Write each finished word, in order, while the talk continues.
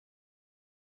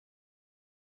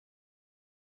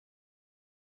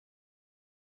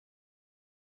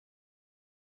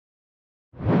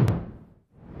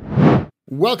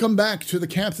Welcome back to the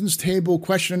Captain's Table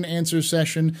question and answer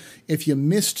session. If you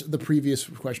missed the previous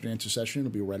question and answer session,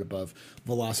 it'll be right above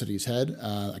Velocity's head.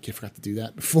 I forgot to do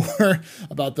that before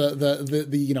about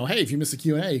the hey, if you missed the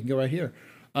Q&A, you can go right here.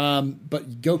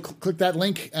 But go click that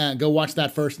link, go watch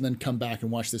that first, and then come back and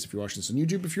watch this if you're watching this on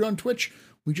YouTube. If you're on Twitch,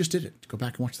 we just did it. Go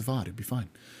back and watch the VOD. It'd be fine.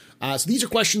 So these are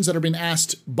questions that are being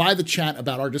asked by the chat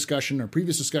about our discussion. Our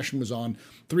previous discussion was on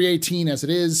 318 as it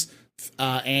is.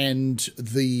 And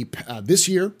this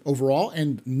year overall,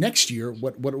 and next year,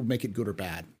 what would make it good or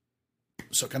bad?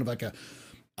 So kind of like a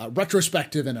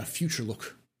retrospective and a future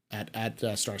look at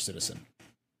Star Citizen.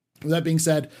 With that being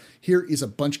said, here is a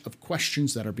bunch of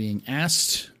questions that are being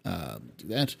asked.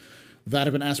 That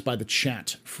have been asked by the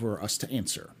chat for us to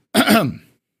answer.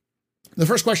 The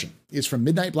first question is from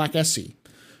Midnight Black SC,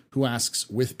 who asks,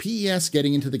 with PES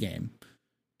getting into the game,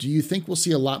 do you think we'll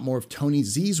see a lot more of Tony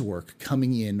Z's work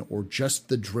coming in, or just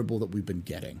the dribble that we've been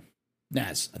getting?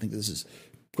 Naz, I think this is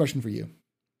a question for you.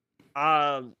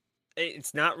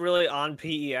 It's not really on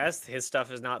PES. His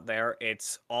stuff is not there.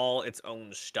 It's all its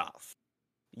own stuff.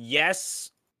 Yes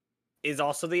is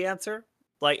also the answer.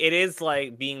 Like, it is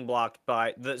like being blocked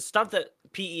by the stuff that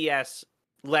PES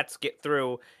lets get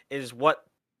through is what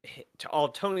all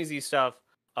Tony Z stuff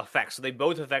affects. So they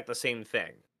both affect the same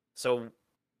thing. So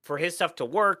for his stuff to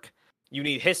work, you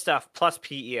need his stuff plus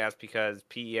PES, because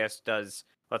PES does,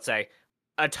 let's say,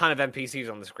 a ton of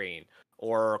NPCs on the screen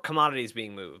or commodities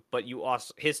being moved. But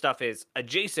his stuff is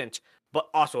adjacent, but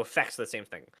also affects the same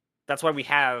thing. That's why we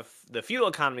have the fuel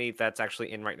economy that's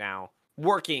actually in right now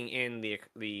working in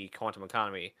the quantum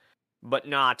economy, but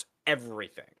not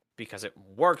everything, because it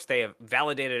works. They have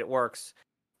validated it works,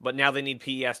 but now they need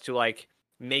PES to like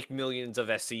make millions of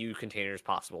SCU containers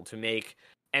possible, to make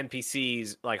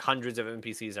NPCs, like hundreds of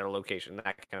NPCs at a location,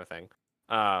 that kind of thing.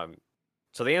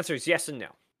 So the answer is yes and no.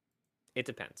 It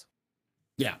depends.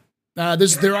 Yeah.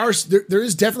 There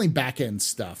is definitely back end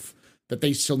stuff that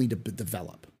they still need to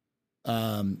develop.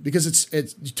 Because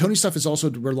it's Tony's stuff is also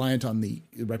reliant on the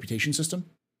reputation system.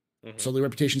 Mm-hmm. So the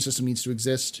reputation system needs to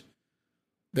exist.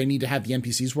 They need to have the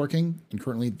NPCs working, and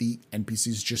currently the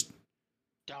NPCs just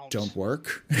don't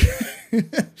work.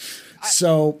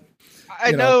 So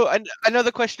I know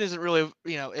the question isn't really,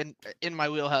 in my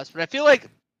wheelhouse, but I feel like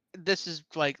this is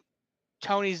like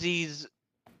Tony Z's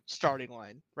starting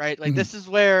line, right? Like, this is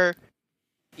where,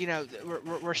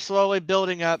 we're slowly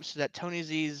building up so that Tony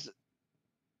Z's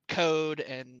code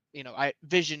and,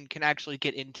 vision can actually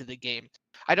get into the game.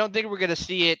 I don't think we're going to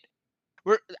see it.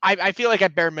 I feel like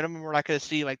at bare minimum, we're not going to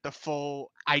see like the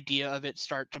full idea of it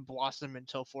start to blossom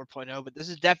until 4.0, but this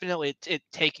is definitely it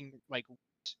taking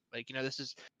this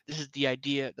is the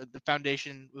idea, the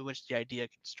foundation with which the idea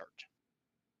can start.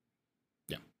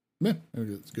 Yeah, that's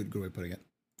a good way of putting it.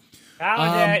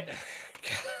 Found it.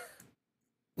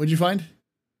 What'd you find?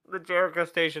 The Jericho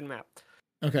Station map.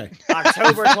 Okay.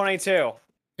 October 22.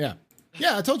 Yeah,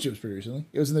 I told you it was pretty recently.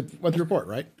 It was in the weather report,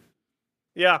 right?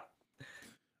 Yeah.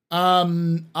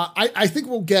 I think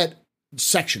we'll get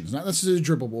sections, not necessarily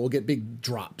dribble, but we'll get big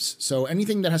drops. So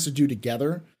anything that has to do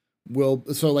together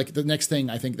like the next thing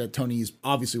I think that Tony's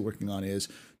obviously working on is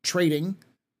traders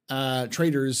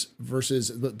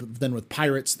versus then with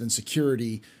pirates, then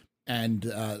security, and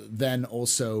then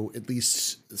also at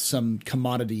least some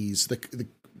commodities,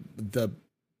 the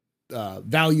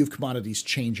value of commodities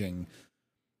changing,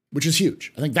 which is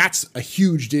huge. I think that's a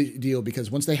huge deal, because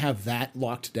once they have that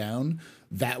locked down,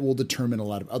 that will determine a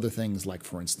lot of other things, like,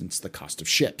 for instance, the cost of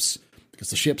ships, because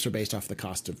the ships are based off the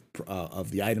cost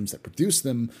of the items that produce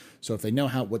them. So if they know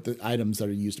what the items that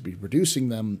are used to be producing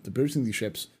these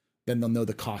ships, then they'll know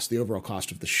the overall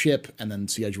cost of the ship, and then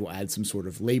CIG will add some sort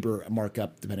of labor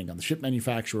markup depending on the ship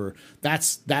manufacturer.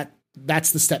 That's the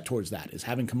step towards that, is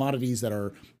having commodities that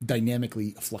are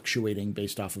dynamically fluctuating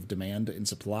based off of demand and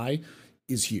supply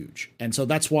is huge. And so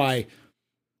that's why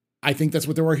I think that's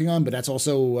what they're working on, but that's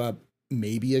also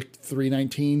maybe a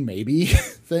 319 maybe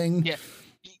thing. Yeah.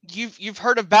 You've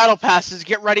heard of battle passes.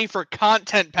 Get ready for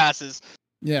content passes.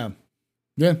 Yeah.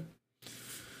 All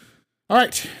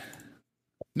right.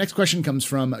 Next question comes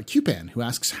from Cupan, who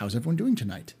asks, how's everyone doing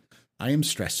tonight? I am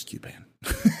stressed, Cupan.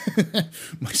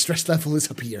 My stress level is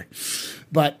up here.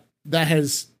 But that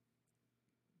has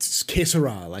que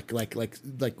sera, like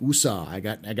USA. I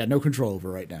got no control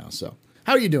over right now. So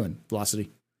how are you doing,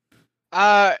 Velocity?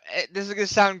 This is gonna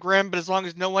sound grim, but as long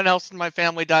as no one else in my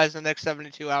family dies in the next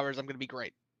 72 hours, I'm gonna be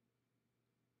great.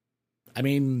 I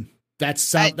mean, that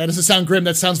doesn't sound grim.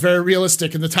 That sounds very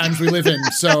realistic in the times we live in.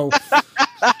 So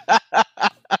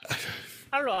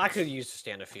I don't know. I could use to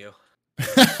stand a few.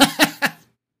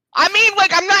 I mean, like,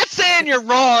 like I'm not saying you're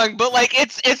wrong, but like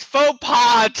it's faux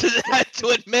pas to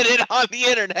admit it on the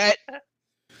internet.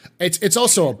 It's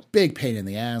also a big pain in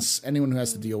the ass. Anyone who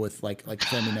has to deal with like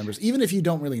family members, even if you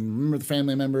don't really remember the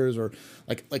family members, or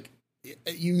like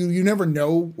you never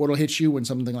know what'll hit you when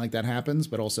something like that happens.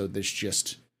 But also there's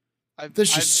just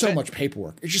so much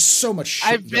paperwork. It's just so much shit.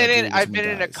 I've been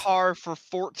in a car for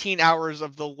 14 hours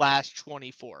of the last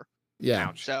 24. Yeah.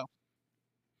 Ouch. So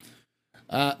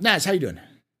Naz, how you doing?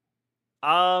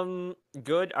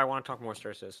 Good. I want to talk more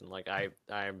Star Citizen. Like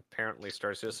I'm apparently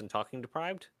Star Citizen talking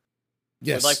deprived.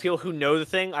 Yes. With, like, people who know the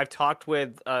thing. I've talked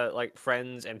with like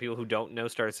friends and people who don't know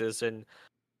Star Citizen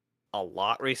a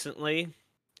lot recently,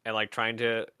 and like trying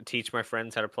to teach my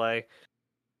friends how to play.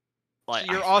 Like,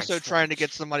 you're also trying to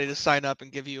get somebody to sign up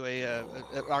and give you a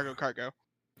Argo Cargo.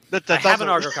 I have an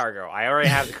Argo Cargo. I already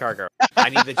have the Cargo. I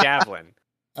need the Javelin.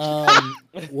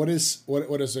 What is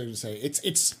there to say?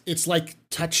 It's like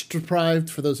touch deprived.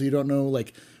 For those of you who don't know,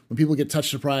 like when people get touch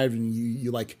deprived and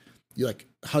you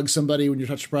hug somebody when you're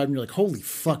touch deprived and you're like, holy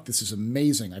fuck, this is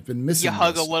amazing. I've been missing. You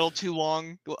hug this. a little too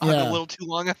long. A little too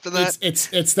long after that.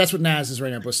 It's that's what Naz is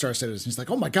right now with Star Citizen. He's like,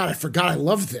 oh my god, I forgot I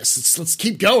love this. Let's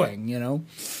keep going. You know.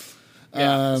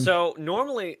 Yeah. So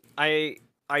normally I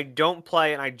don't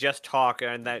play and I just talk,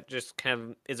 and that just kind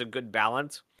of is a good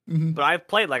balance. Mm-hmm. But I've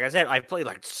played, like I said, I've played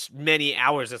like many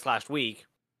hours this last week,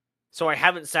 so I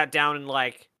haven't sat down and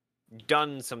like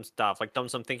done some stuff, like done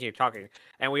some thinking or talking.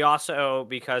 And we also,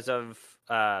 because of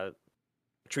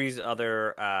Tree's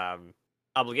other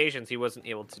obligations, he wasn't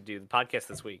able to do the podcast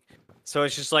this week. So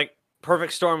it's just like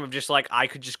perfect storm of just like I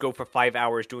could just go for 5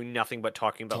 hours doing nothing but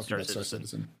talking about Star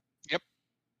Citizen. Yep.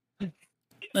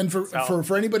 And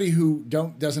for anybody who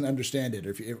doesn't understand it,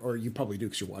 or you probably do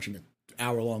because you're watching an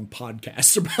hour-long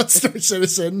podcast about Star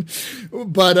Citizen,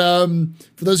 but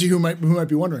for those of you who might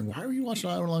be wondering, why are you watching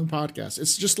an hour-long podcast?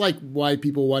 It's just like why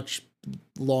people watch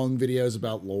long videos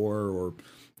about lore or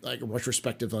like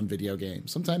retrospectives on video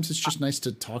games. Sometimes it's just nice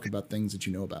to talk about things that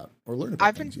you know about or learn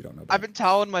about things you don't know about. I've been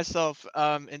telling myself,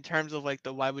 in terms of like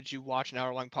the why would you watch an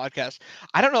hour-long podcast,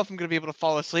 I don't know if I'm going to be able to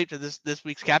fall asleep to this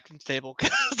week's Captain's Table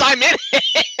because I'm in it.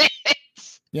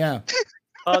 Yeah.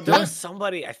 There was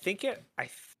somebody, I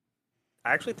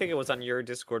actually think it was on your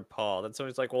Discord, Paul. That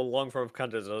somebody's like, well, long form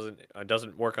content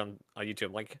doesn't work on YouTube.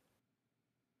 I'm like,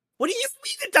 what do you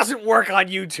mean it doesn't work on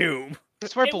YouTube?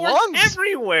 That's where it belongs. belongs.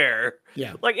 Everywhere.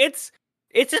 Yeah. Like it's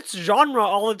its genre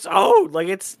all its own. Like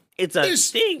it's a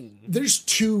thing. There's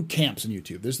two camps on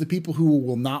YouTube. There's the people who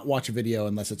will not watch a video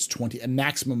unless it's a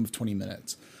maximum of 20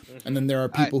 minutes. Mm-hmm. And then there are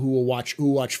people who will watch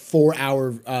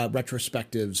 4-hour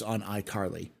retrospectives on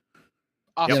iCarly.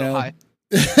 Hi.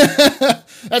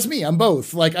 That's me. I'm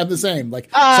both. Like I'm the same. Like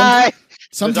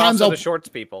sometimes I'll the shorts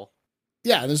people.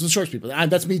 Yeah, there's the shorts people.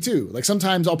 That's me too. Like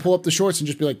sometimes I'll pull up the shorts and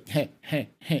just be like,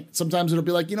 hey. Sometimes it'll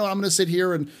be like, I'm going to sit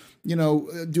here and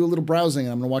do a little browsing.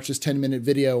 And I'm going to watch this 10-minute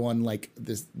video on like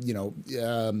this,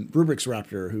 Rubrix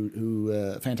Raptor,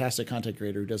 who fantastic content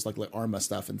creator who does like Arma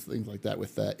stuff and things like that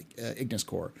with Ignis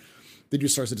Core. They do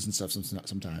Star Citizen stuff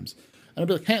sometimes. And I'll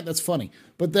be like, hey, that's funny.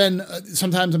 But then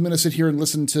sometimes I'm going to sit here and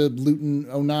listen to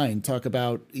Luton09 talk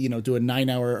about, do a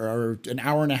 9-hour or an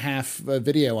hour and a half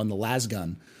video on the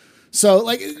Lasgun. So,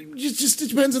 like, it just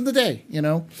depends on the day,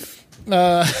 Do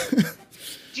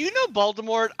you know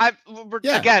Baltimore?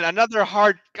 Again, another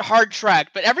hard track.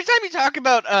 But every time you talk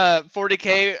about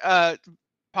 40K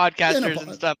podcasters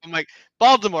and stuff, I'm like,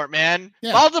 Baltimore, man.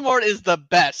 Yeah. Baltimore is the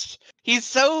best. He's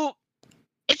so...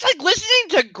 It's like listening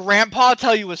to Grandpa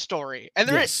tell you a story.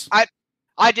 And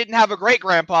I didn't have a great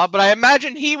grandpa, but I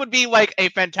imagine he would be like a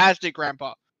fantastic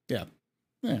grandpa. Yeah.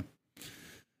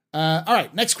 All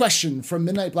right, next question from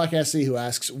Midnight Black SC, who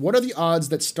asks, what are the odds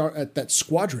that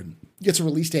Squadron gets a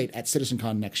release date at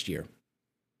CitizenCon next year?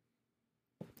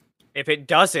 If it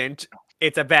doesn't,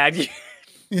 it's a bad year.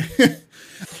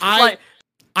 I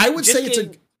would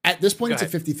say at this point it's a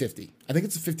 50-50. I think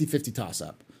it's a 50-50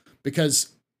 toss-up because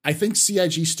I think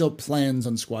CIG still plans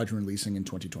on Squadron releasing in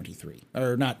 2023.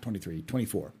 Or not 23,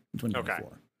 24. 2024.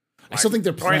 Okay. I still think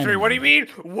they're planning 23, what do you mean?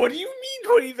 What do you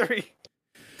mean 23?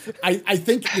 I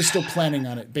think they're still planning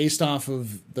on it based off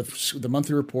of the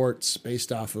monthly reports,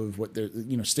 based off of what their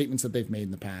statements that they've made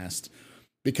in the past,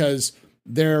 because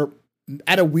they're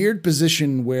at a weird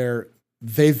position where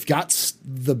they've got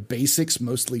the basics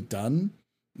mostly done.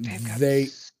 They've got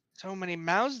so many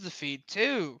mouths to feed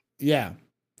too. Yeah,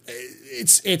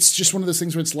 it's just one of those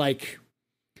things where it's like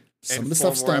some of the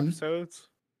stuff's done. Episodes?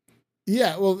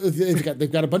 Yeah, well,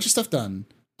 they've got a bunch of stuff done.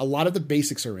 A lot of the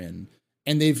basics are in.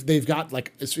 And they've got,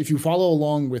 like, if you follow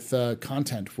along with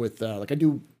content with, like I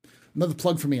do, another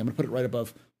plug for me, I'm going to put it right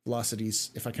above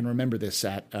Velocities, if I can remember this,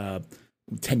 at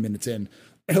 10 minutes in.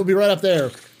 It'll be right up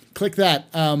there. Click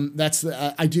that. That's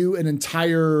I do an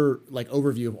entire like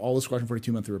overview of all the Squadron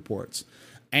 42 monthly reports.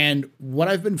 And what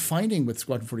I've been finding with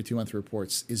Squadron 42 monthly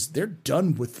reports is they're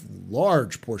done with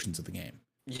large portions of the game.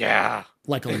 Yeah.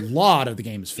 Like a lot of the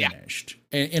game is finished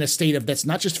in a state of that's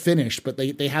not just finished, but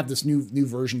they have this new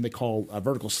version they call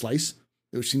Vertical Slice,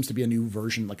 which seems to be a new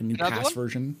version, like a new pass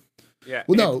version. Yeah.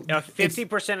 Well, no.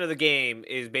 50% of the game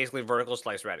is basically Vertical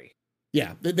Slice ready.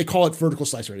 Yeah. They call it Vertical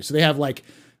Slice ready. So they have like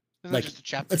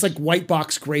it's like white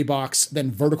box, gray box, then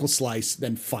Vertical Slice,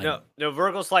 then final. No,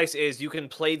 Vertical Slice is you can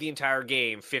play the entire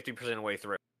game 50% of the way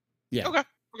through. Yeah.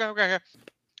 Okay.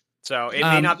 So it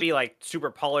may not be like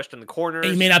super polished in the corners.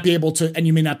 And you may not be able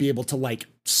to like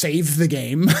save the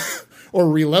game or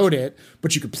reload it,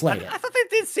 but you could play it. I thought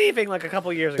they did saving like a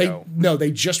couple years ago. No, they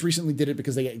just recently did it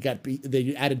because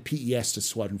they added PES to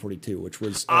Squadron 42, which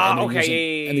was and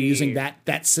they're using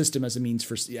that system as a means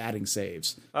for adding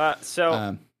saves.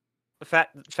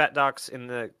 Fat Docs in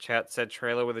the chat said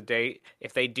trailer with a date.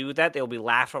 If they do that, they'll be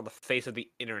laughed on the face of the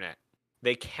internet.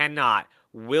 They cannot,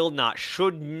 will not,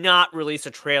 should not release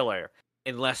a trailer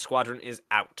unless Squadron is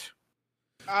out.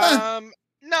 No,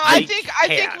 I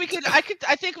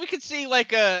think we could see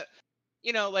like a,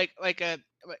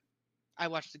 I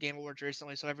watched the Game Awards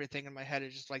recently, so everything in my head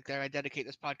is just like there. I dedicate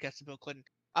this podcast to Bill Clinton.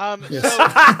 So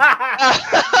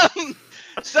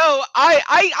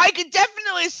I could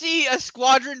definitely see a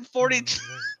Squadron 42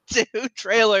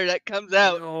 trailer that comes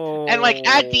out, and like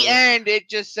at the end it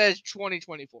just says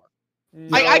 2024.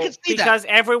 No, I could see that because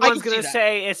everyone's gonna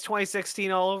say it's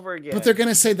 2016 all over again. But they're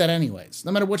gonna say that anyways,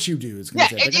 no matter what you do. It's gonna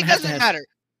say it doesn't matter.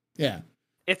 Yeah,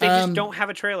 if they just don't have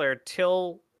a trailer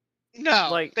till they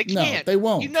can't. No, they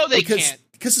won't. They can't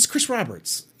because it's Chris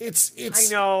Roberts. It's. I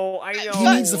know.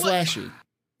 He needs the flashy.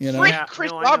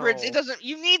 Chris Roberts, it doesn't.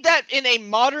 You need that in a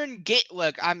modern game.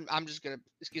 Look, I'm just gonna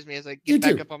excuse me as I get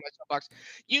back up on my soapbox.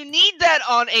 You need that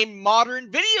on a modern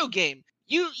video game.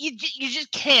 You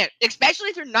just can't, especially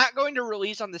if you're not going to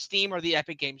release on the Steam or the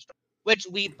Epic Games Store, which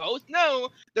we both know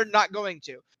they're not going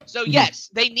to. So yes,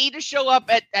 they need to show up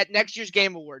at next year's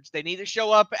Game Awards. They need to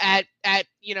show up at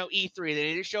E3. They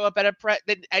need to show up at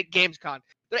at Gamescom,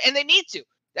 and they need to.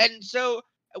 And so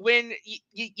when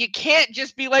you can't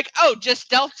just be like, oh, just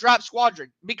stealth drop Squadron,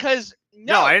 because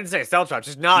no, I didn't say stealth drop,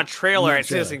 just not a trailer at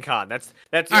CitizenCon. That's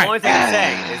the only thing I'm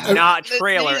saying is not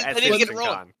trailer at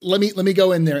CitizenCon. Let me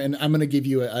go in there, and I'm going to give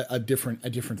you a different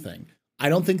thing. I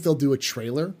don't think they'll do a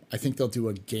trailer. I think they'll do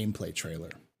a gameplay trailer.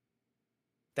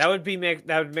 That would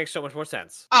make so much more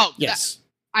sense. Oh yes,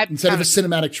 instead of a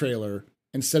cinematic trailer.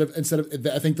 Instead of,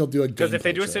 I think they'll do a gameplay. Because if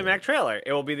they do a cinematic trailer,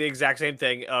 it will be the exact same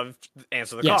thing of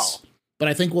Answer the Call. But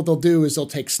I think what they'll do is they'll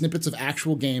take snippets of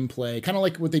actual gameplay, kind of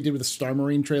like what they did with the Star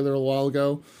Marine trailer a while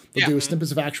ago. They'll do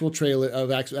snippets of actual trailer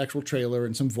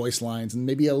and some voice lines and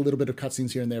maybe a little bit of cutscenes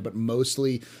here and there, but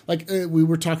mostly like we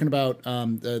were talking about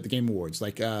the Game Awards.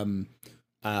 Like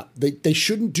they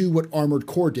shouldn't do what Armored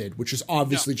Core did, which is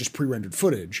obviously just pre-rendered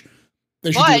footage.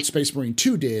 They should do what Space Marine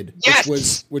 2 did,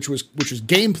 which was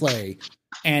gameplay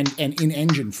and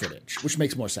in-engine footage, which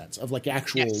makes more sense of like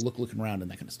actual looking around and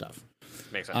that kind of stuff.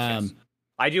 Makes sense.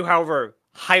 I do, however,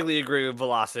 highly agree with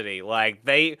Velocity. Like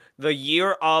the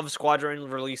year of Squadron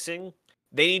releasing,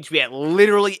 they need to be at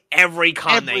literally every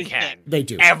con they can. They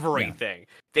do everything. Yeah.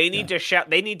 They need to shout.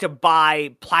 They need to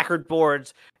buy placard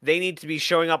boards. They need to be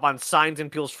showing up on signs in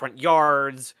people's front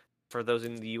yards. For those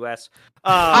in the U.S.,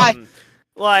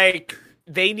 like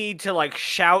they need to like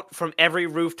shout from every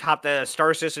rooftop that a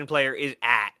Star Citizen player is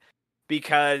at,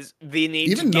 because they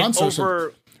need to get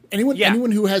over.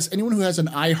 Anyone who has an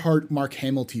I Heart Mark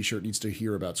Hamill t-shirt needs to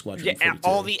hear about Squadron 42. And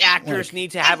all the actors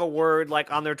need to have a word like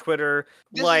on their Twitter.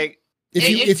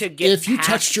 If you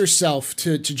touched yourself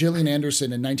to Gillian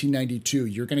Anderson in 1992,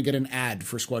 you're going to get an ad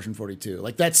for Squadron 42.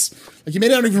 Like that's like you may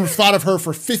not even have thought of her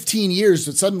for 15 years,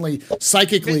 but suddenly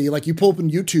psychically, like you pull up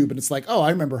on YouTube and it's like, oh,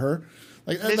 I remember her.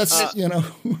 Like that's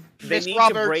Miss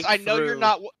Roberts, I know you're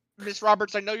not Miss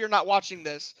Roberts. I know you're not watching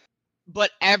this,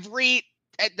 but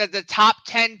the top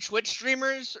 10 Twitch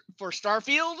streamers for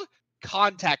Starfield,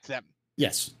 contact them.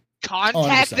 Yes.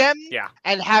 Contact them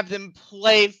and have them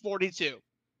play 42.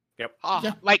 Yep.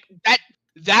 Like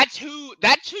that's who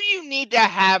you need to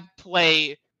have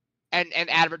play and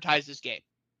advertise this game.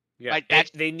 Yeah.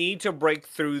 Like they need to break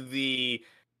through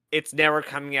it's never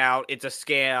coming out, it's a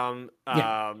scam,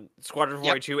 Squadron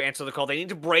 42, Answer the Call. They need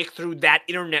to break through that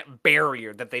internet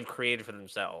barrier that they've created for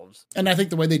themselves. And I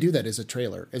think the way they do that is a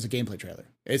gameplay trailer.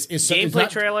 It's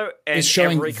trailer and it's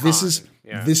showing this is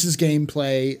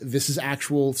gameplay, this is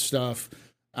actual stuff.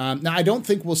 Now I don't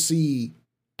think we'll see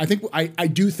I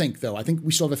do think though, I think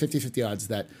we still have a 50-50 odds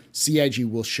that CIG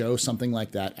will show something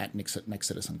like that at next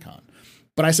CitizenCon.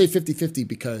 But I say 50-50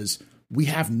 because we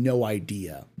have no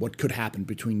idea what could happen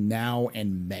between now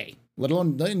and May, let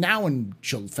alone now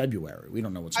until February. We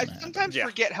don't know what's going to happen. I sometimes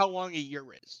forget how long a year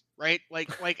is, right?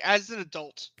 Like as an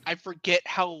adult, I forget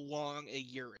how long a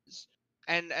year is.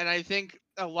 And I think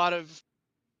a lot of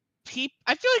people,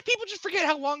 I feel like people just forget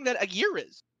how long that a year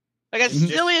is. Like as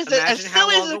silly as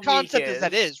a concept as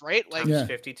that is, right? Like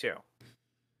 52.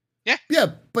 Yeah,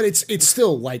 but it's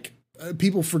still like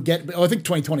people forget. I think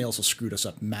 2020 also screwed us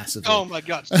up massively. Oh my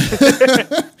god!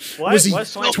 What?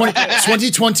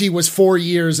 2020 was 4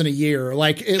 years and a year.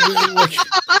 Like it. Like,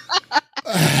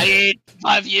 I ate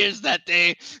 5 years that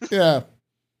day. Yeah.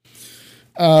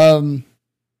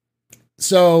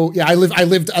 So yeah, I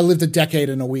lived a decade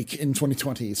and a week in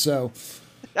 2020. So,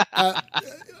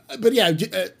 but yeah,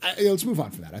 let's move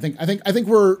on from that. I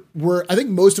think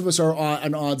most of us are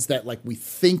on odds that like we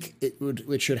think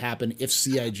it should happen if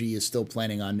CIG is still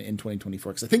planning on in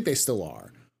 2024 because I think they still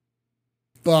are.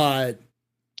 But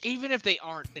even if they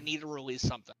aren't, they need to release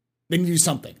something. They need to do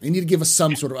something. They need to give us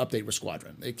some sort of update with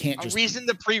Squadron. They can't just reason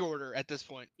to pre-order at this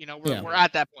point. You know, we're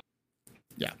at that point.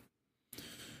 Yeah.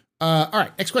 All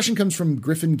right. Next question comes from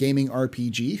Griffin Gaming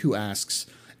RPG, who asks,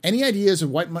 "Any ideas of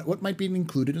what might be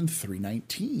included in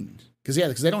 319?" Because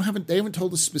they haven't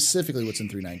told us specifically what's in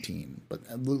 319. But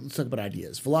let's talk about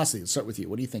ideas. Velocity. Let's start with you.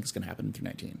 What do you think is going to happen in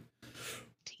 319?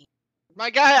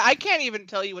 My guy, I can't even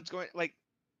tell you what's going. Like,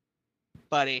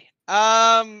 buddy.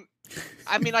 I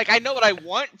mean, like I know what I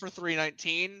want for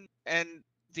 319, and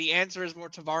the answer is more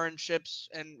Tavaran ships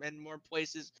and more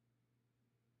places.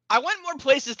 I want more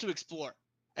places to explore.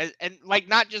 And like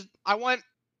not just I want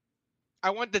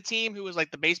the team who was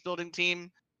like the base building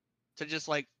team to just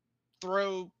like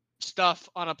throw stuff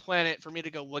on a planet for me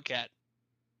to go look at.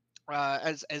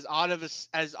 As odd of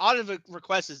a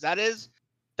request as that is,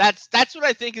 that's what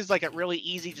I think is like a really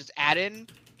easy just add in.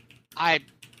 I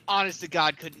honest to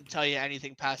God couldn't tell you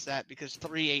anything past that because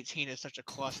 318 is such a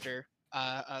cluster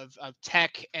of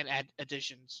tech and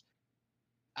additions.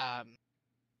 I'm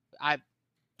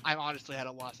honestly at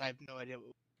a loss. I have no idea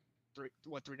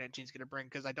what 319 is going to bring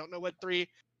because I don't know what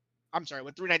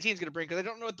 319 is going to bring because I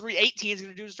don't know what 318 is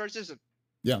going to do to Star Citizen.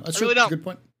 Yeah, that's true. That's a good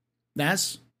point.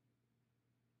 Naz?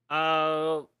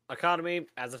 Economy,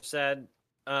 as I've said.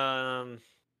 There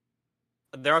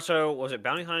also was it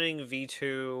bounty hunting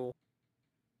V2.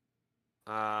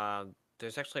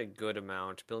 There's actually a good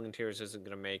amount. Building tiers isn't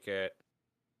going to make it.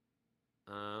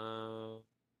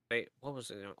 Wait, what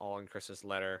was it all in Chris's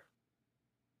letter?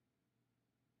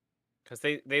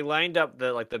 Because they lined up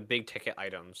the big ticket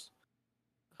items.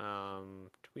 Do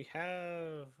we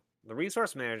have the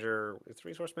resource manager? Is the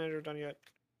resource manager done yet?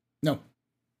 No.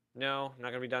 No,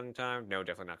 not gonna be done in time. No,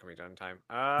 definitely not gonna be done in time.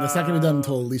 That's not gonna be done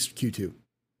until at least Q2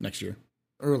 next year,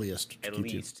 earliest. At Q2.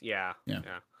 least, yeah.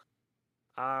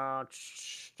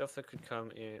 Stuff that could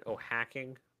come in. Oh,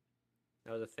 hacking.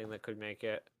 That was a thing that could make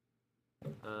it.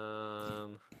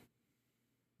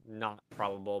 Not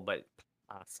probable, but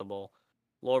possible.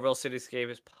 Lorville Cityscape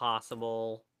is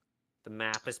possible. The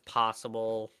map is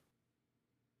possible.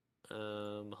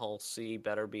 Hull C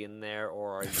better be in there,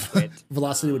 or are you quit?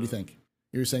 Velocity, what do you think?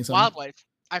 You were saying something? Wildlife.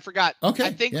 I forgot. Okay.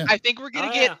 I think we're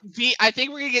gonna I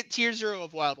think we're gonna get tier 0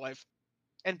 of wildlife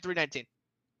and 319.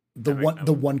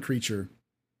 The one creature.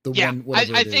 One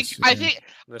whatever I think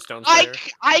the stone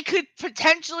I could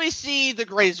potentially see the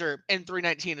grazer in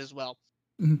 319 as well.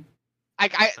 Mm-hmm.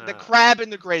 The crab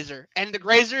and the grazer. And the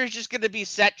grazer is just going to be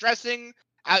set dressing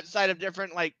outside of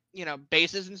different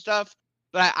bases and stuff.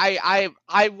 But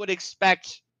I would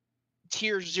expect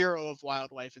tier 0 of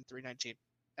wildlife in 319.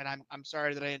 And I'm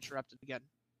sorry that I interrupted again.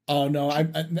 Oh no,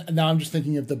 now I'm just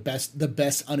thinking of the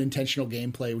best unintentional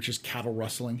gameplay, which is cattle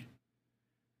rustling.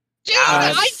 Dude,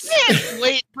 I can't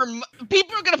wait for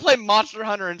people are gonna play Monster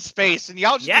Hunter in space, and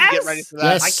y'all just need to get ready for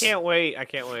that. Yes. I can't wait.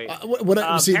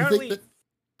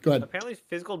 Go ahead. Apparently,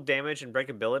 physical damage and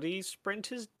breakability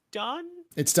sprint is done.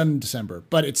 It's done in December,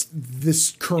 but it's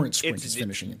this current sprint is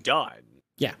finishing it. Done.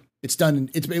 Yeah, it's done.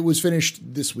 It was finished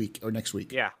this week or next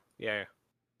week. Yeah.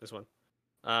 This one.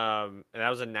 And that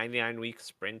was a 99-week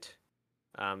sprint.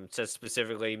 It says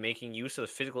specifically making use of the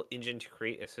physical engine to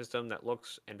create a system that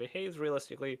looks and behaves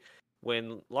realistically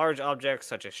when large objects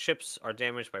such as ships are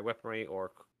damaged by weaponry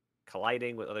or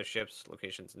colliding with other ships,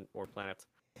 locations, or planets.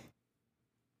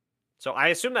 So I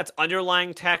assume that's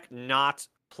underlying tech, not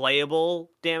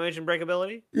playable damage and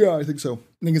breakability? Yeah, I think so.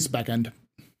 I think it's the back end.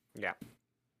 Yeah.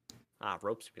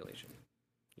 Rope simulation.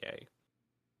 Yay.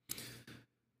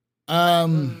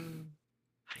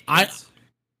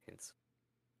 Hints.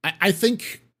 I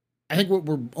think I think what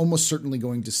we're almost certainly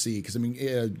going to see, because I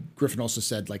mean, Griffin also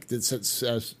said like they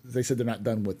said they're not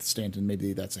done with Stanton.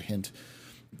 Maybe that's a hint.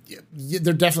 Yeah,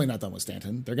 they're definitely not done with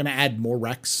Stanton. They're going to add more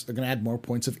recs. They're going to add more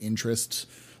points of interest.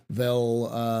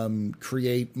 They'll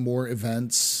create more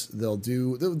events.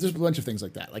 There's a bunch of things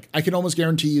like that. Like I can almost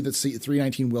guarantee you that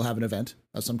 319 will have an event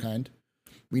of some kind.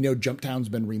 We know Jumptown's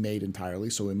been remade entirely,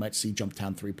 so we might see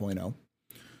Jumptown 3.0.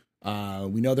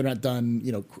 We know they're not done.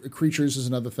 You know, creatures is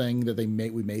another thing that we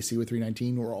may see with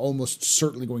 319. We're almost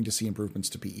certainly going to see improvements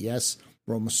to PES.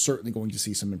 We're almost certainly going to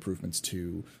see some improvements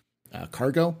to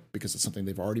cargo, because it's something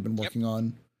they've already been working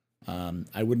on.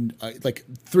 I wouldn't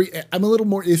I'm a little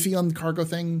more iffy on the cargo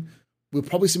thing. We'll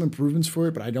probably see some improvements for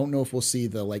it, but I don't know if we'll see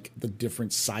the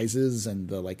different sizes and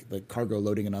the cargo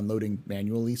loading and unloading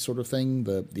manually sort of thing.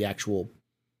 The actual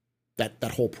that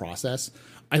whole process.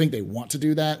 I think they want to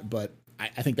do that, but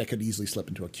I think that could easily slip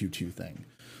into a Q2 thing.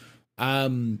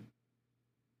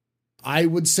 I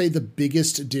would say the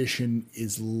biggest addition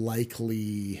is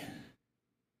likely,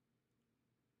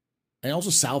 and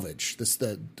also salvage.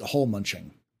 The hull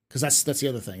munching, because that's the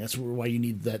other thing. That's why you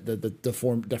need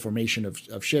the deformation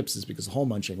of ships, is because of hull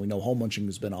munching. We know hull munching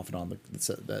has been off and on the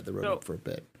road for a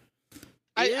bit.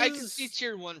 I can see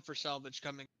tier 1 for salvage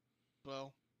coming as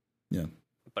well. Yeah,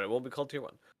 but it will be called tier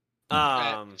 1.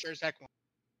 Sure as heck one.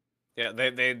 Yeah,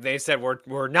 they said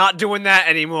we're not doing that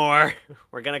anymore.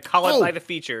 We're gonna call it by the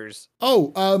features.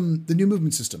 The new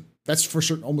movement system. That's for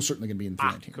certain, almost certainly gonna be in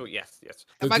 319. Cool. Yes.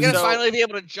 Am I gonna finally be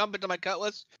able to jump into my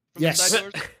cutlass? Yes.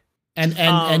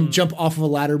 And jump off of a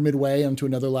ladder midway onto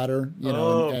another ladder. You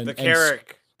know, the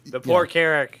Carrack, the poor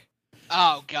Carrack.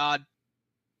 Oh God.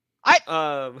 I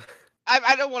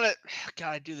don't want to. God,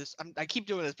 I do this. I keep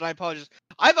doing this, but I apologize.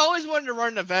 I've always wanted to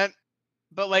run an event,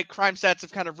 but like crime stats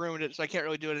have kind of ruined it, so I can't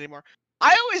really do it anymore.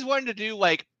 I always wanted to do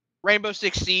like Rainbow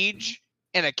Six Siege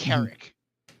and a Carrack.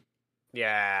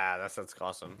 Yeah, that sounds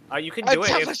awesome. You can do it. It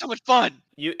sounds like so much fun.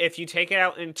 If you take it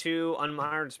out into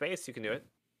unmonitored space, you can do it.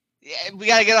 Yeah, we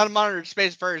gotta get on monitored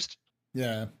space first.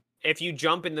 Yeah. If you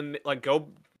jump in go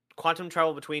quantum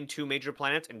travel between two major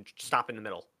planets and stop in the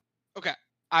middle. Okay,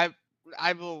 I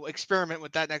will experiment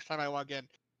with that next time I log in.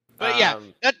 But yeah,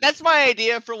 that's my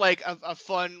idea for like a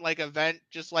fun like event.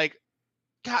 Just like,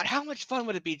 God, how much fun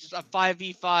would it be? Just a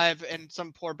 5v5 and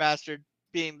some poor bastard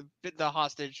being the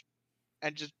hostage,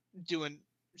 and just doing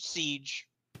siege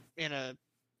in a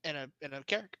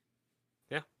Carrack.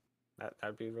 Yeah,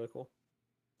 that'd be really cool.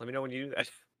 Let me know when you do that.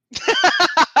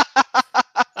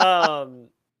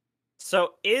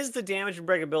 So is the damage and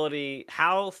breakability?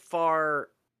 How far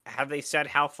have they said?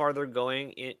 How far they're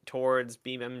going towards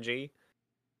Beam MG?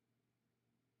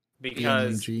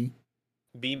 Because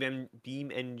Beam NG.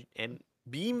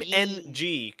 Beam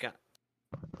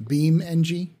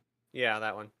NG? Yeah,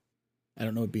 that one. I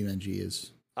don't know what Beam NG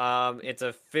is. It's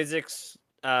a physics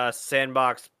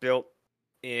sandbox built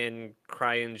in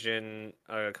CryEngine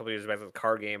a couple years back with a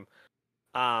car game.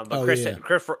 But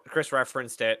Chris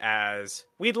referenced it as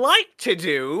we'd like to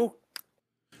do.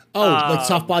 Like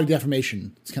soft body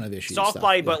deformation. It's kind of the issue. Soft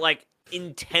body, but like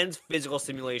intense physical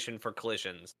simulation for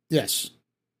collisions. Yes.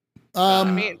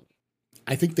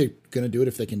 I think they're gonna do it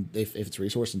if they can. If it's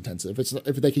resource intensive,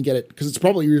 if they can get it, because it's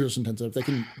probably resource intensive. If they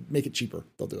can make it cheaper,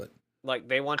 they'll do it. Like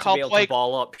they want to be able to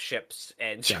ball up ships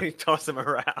and toss them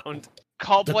around.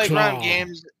 Call Playground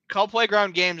Games,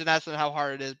 and that's how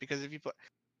hard it is. Because if you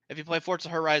play Forza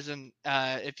Horizon,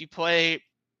 if you play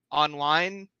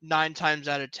online, 9 times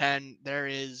out of 10 there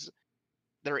is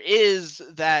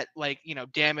that, like, you know,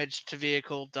 damage to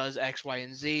vehicle does X, Y,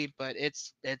 and Z, but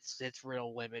it's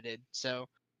real limited. So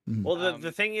well,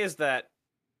 the thing is that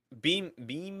beam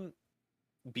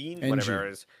whatever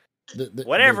it is,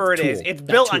 whatever it is, it's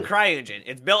built on CryEngine.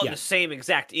 It's built in the same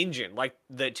exact engine. Like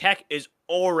the tech is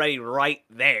already right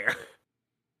there.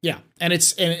 Yeah, and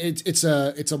it's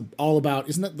all about,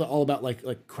 isn't it all about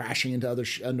like crashing into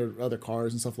other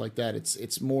cars and stuff like that?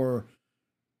 It's more.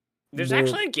 There's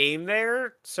actually a game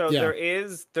there, so there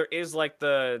is like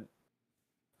the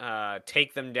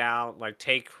take them down, like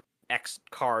take X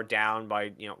car down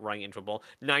by, you know, running into a bull.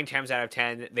 9 times out of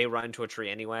 10 they run into a tree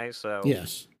anyway. So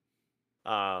yes,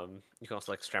 you can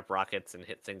also like strap rockets and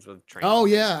hit things with trains. Oh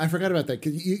yeah, I forgot about that.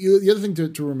 Because the other thing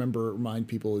to remind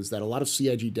people is that a lot of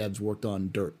CIG devs worked on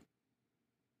dirt.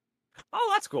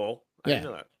 Oh, that's cool. I didn't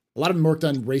know that. A lot of them worked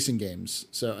on racing games.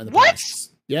 So in the what?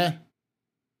 past, yeah,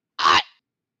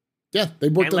 they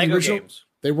worked on Lego the original games.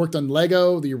 They worked on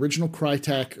Lego, the original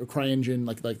Crytek or CryEngine,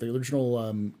 like the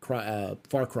original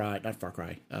Far Cry, not Far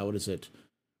Cry. What is it?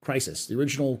 Crisis, the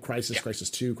original Crisis, Yeah. Crisis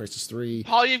 2, Crisis 3.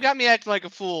 Paul, you've got me acting like a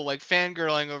fool, like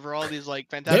fangirling over all these like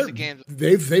fantastic games.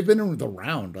 They've been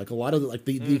around. Like a lot of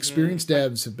the experienced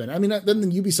devs have been. I mean, then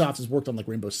the Ubisoft has worked on like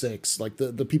Rainbow Six. Like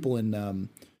the people in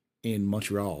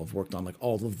Montreal have worked on like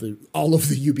all of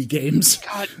the Ubi games.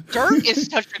 God, Dirt is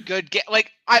such a good game.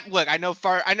 Like, I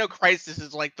know Crisis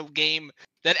is like the game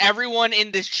that everyone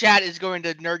in this chat is going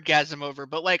to nerdgasm over,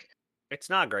 but like, It's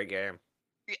not a great game.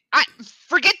 I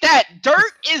forget that.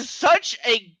 Dirt is such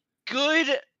a good,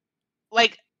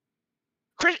 like,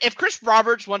 if Chris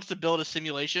Roberts wants to build a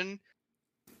simulation,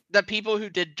 the people who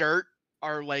did Dirt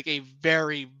are like a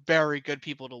very, very good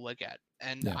people to look at.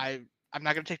 And Yeah. I'm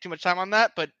not going to take too much time on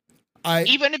that, but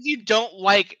even if you don't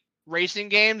like racing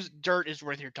games, Dirt is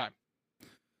worth your time.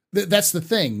 That's the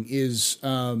thing is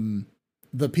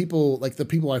the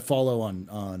people I follow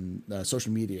on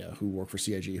social media who work for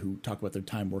CIG who talk about their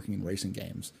time working in racing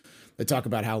games. They talk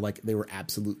about how like they were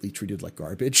absolutely treated like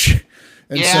garbage,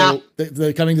 and so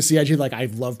they're coming to CIG like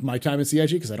I've loved my time at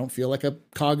CIG because I don't feel like a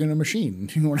cog in a machine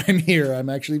when I'm here. I'm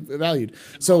actually valued.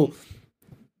 So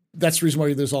that's the reason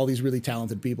why there's all these really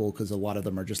talented people, because a lot of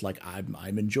them are just like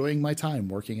I'm enjoying my time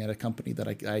working at a company that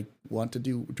I want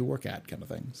to work at, kind of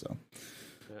thing. So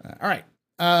all right.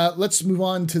 Let's move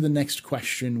on to the next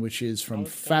question, which is from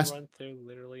Fast. Run through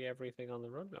literally everything on the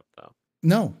roadmap, though.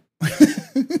 No,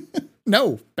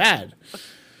 no, bad.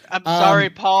 I'm sorry,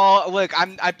 Paul. Look,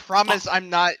 I promise I'm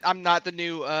not the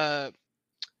new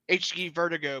HG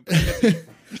Vertigo.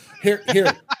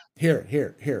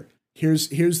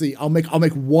 Here's the. I'll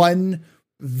make one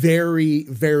very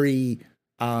very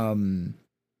ballsy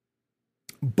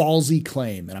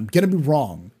claim, and I'm gonna be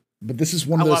wrong. But this is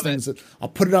one of those things that I'll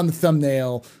put it on the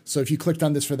thumbnail. So if you clicked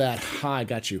on this for that, I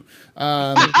got you.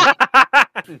 Nice.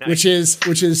 Which is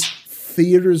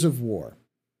Theaters of War.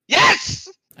 Yes.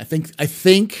 I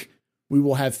think we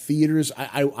will have theaters.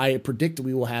 I predict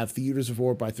we will have Theaters of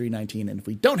War by 319. And if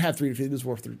we don't have Theaters of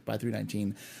War by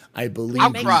 319, I believe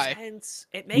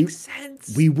it makes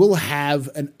sense. We will have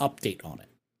an update on it.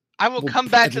 I will come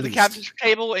back to the captain's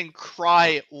table and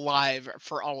cry live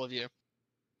for all of you.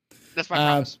 That's my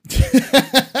promise.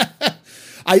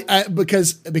 I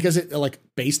because it like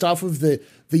based off of the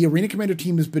Arena Commander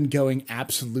team has been going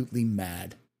absolutely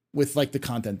mad with like the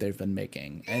content they've been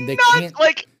making, and they can't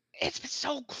like it's been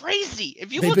so crazy.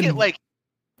 If you look at like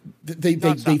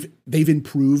they've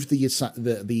improved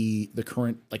the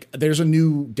current, like there's a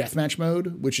new deathmatch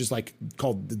mode which is like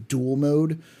called the duel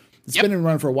mode. It's been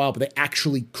around for a while, but they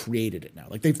actually created it now.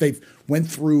 Like they've went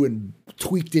through and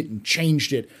tweaked it and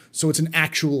changed it, so it's an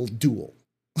actual duel.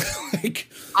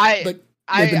 I would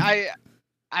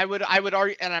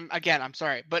argue, and I'm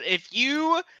sorry, but if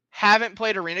you haven't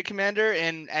played Arena Commander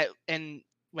in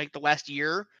like the last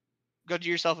year, go do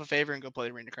yourself a favor and go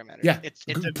play Arena Commander. Yeah, it's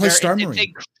play Star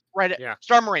Marine.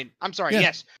 Star Marine. I'm sorry. Yeah.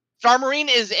 Yes, Star Marine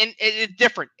it's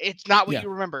different. It's not what you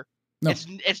remember. No. It's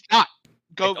not.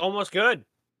 It's almost good.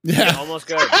 Yeah, almost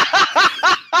good.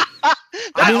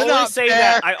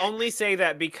 I only say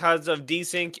that because of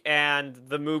desync and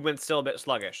the movement's still a bit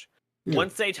sluggish. Yeah.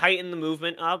 Once they tighten the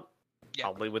movement up,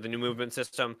 probably with the new movement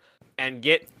system, and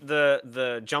get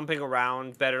the jumping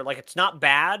around better, like it's not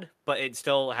bad, but it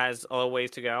still has a ways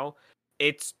to go.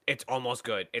 It's almost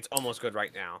good. It's almost good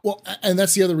right now. Well, and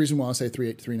that's the other reason why I say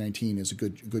 319 is a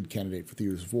good candidate for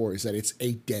Theaters of War, is that it's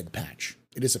a dead patch.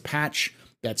 It is a patch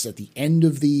that's at the end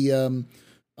of the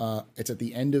or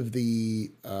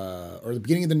the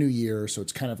beginning of the new year. So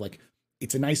it's kind of like,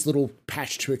 it's a nice little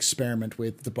patch to experiment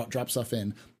with, to drop stuff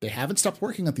in. They haven't stopped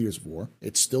working on Theaters of War.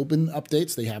 It's still been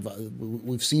updates. They have,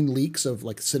 we've seen leaks of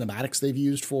like cinematics they've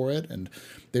used for it, and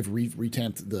they've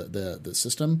retamped the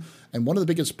system. And one of the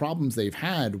biggest problems they've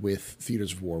had with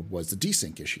Theaters of War was the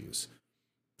desync issues.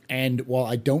 And while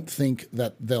I don't think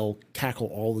that they'll tackle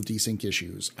all the desync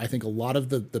issues, I think a lot of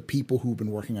the people who've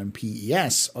been working on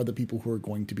PES are the people who are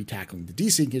going to be tackling the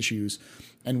desync issues.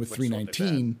 And with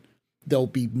 319, they'll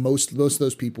be most of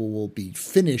those people will be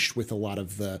finished with a lot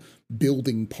of the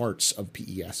building parts of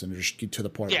PES and just get to the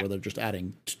point where they're just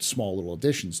adding small little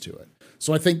additions to it.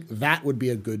 So I think that would be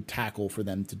a good tackle for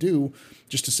them to do,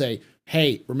 just to say,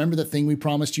 hey, remember that thing we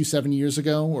promised you 7 years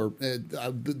ago, or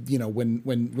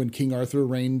when King Arthur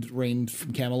reigned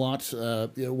from Camelot,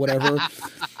 whatever.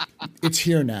 It's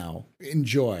here now.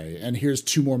 Enjoy, and here's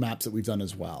 2 more maps that we've done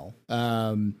as well,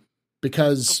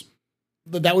 because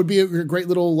that would be a great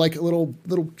little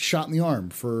shot in the arm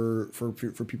for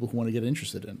people who want to get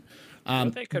interested in.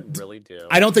 What they could really do.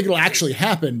 I don't think it'll actually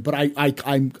happen, but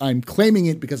I'm claiming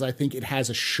it because I think it has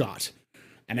a shot,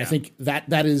 and I think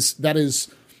that is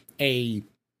a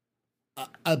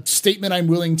statement I'm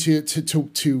willing to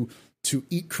to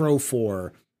eat crow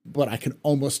for, but I can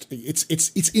almost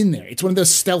it's in there. It's one of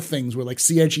those stealth things where like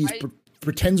CIG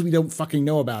pretends we don't fucking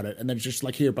know about it, and then it's just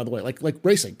like, here, by the way, like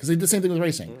racing, because they did the same thing with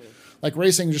racing. Like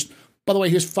racing, just by the way,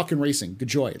 here's fucking racing. Good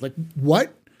joy. Like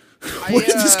what? Where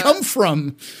did this come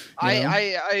from?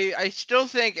 I still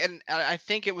think, and I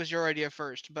think it was your idea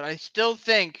first, but I still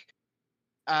think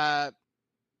Star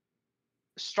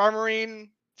Marine,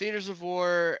 Theaters of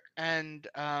War, and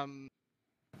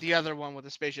the other one with the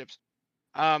spaceships.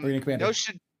 Arena Commander.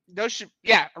 Those should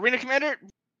Arena Commander,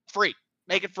 free.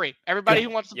 Make it free. Everybody who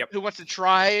wants to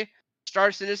try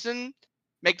Star Citizen,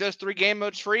 make those 3 game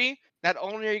modes free. Not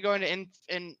only are you going to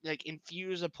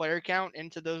infuse a player count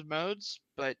into those modes,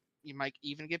 but you might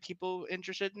even get people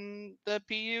interested in the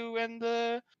PU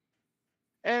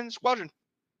and Squadron.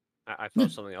 I thought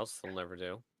something else they'll never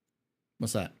do.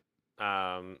 What's that?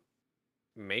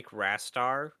 Make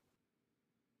Rastar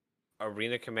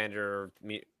Arena Commander,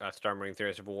 Star Marine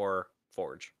Theaters of War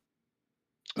Forge.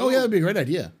 Oh yeah, that'd be a great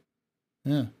idea.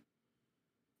 Yeah,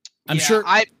 I'm sure.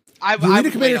 The Arena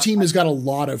Commander team has got a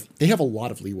lot of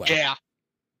leeway. Yeah,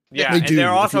 and they're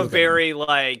also very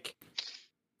like.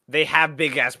 They have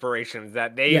big aspirations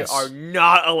that they are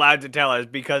not allowed to tell us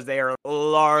because they are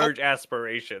large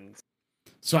aspirations.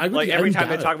 So I would, like every time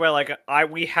they talk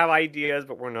about we have ideas,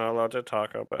 but we're not allowed to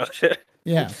talk about it.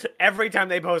 Yeah. Every time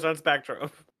they post on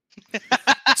Spectrum.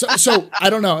 so I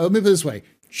don't know. Let me put it this way,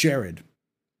 Jared.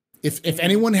 If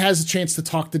anyone has a chance to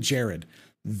talk to Jared,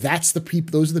 those are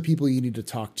the people you need to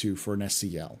talk to for an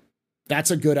SCL.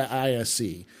 That's a good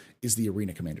ISC. Is the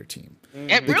Arena Commander team.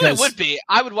 It really would be.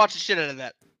 I would watch the shit out of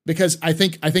that. Because I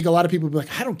think a lot of people would be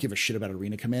like, I don't give a shit about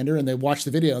Arena Commander, and they watch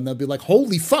the video and they'll be like,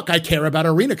 holy fuck, I care about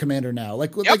Arena Commander now,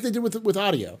 like they did with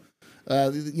audio,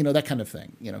 that kind of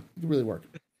thing. It really work.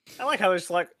 I like how they're just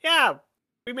like, yeah,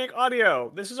 we make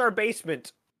audio. This is our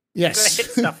basement. Yes, we're gonna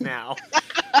hit stuff now.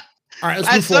 All right,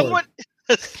 let's move forward.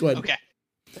 Go ahead. Okay.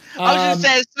 I was just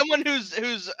saying, as someone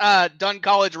who's done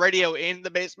college radio in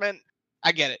the basement,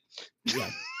 I get it. Yeah.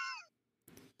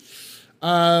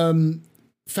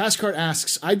 Fastcart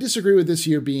asks, I disagree with this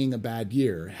year being a bad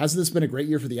year. Hasn't this been a great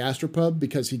year for the Astropub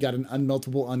because he got an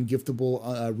unmeltable,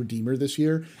 ungiftable redeemer this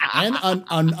year and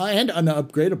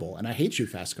unupgradable? And I hate you,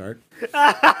 Fastcart.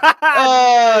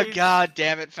 Oh, god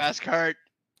damn it, Fastcart.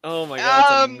 Oh my god,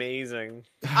 that's amazing.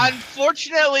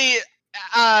 Unfortunately,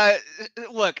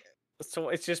 look. So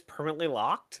it's just permanently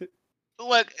locked?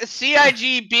 Look,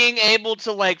 CIG being able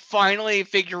to finally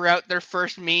figure out their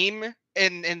first meme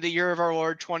in the year of our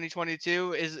Lord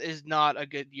 2022 is not a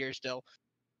good year still.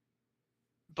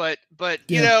 But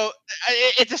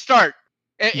it's a start.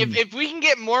 If we can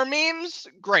get more memes,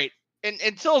 great. And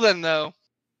until then, though,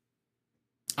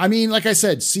 I mean, like I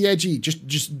said, CIG just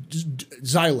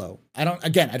Xylo. I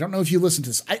don't know if you listen to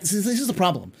this. This is the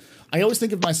problem. I always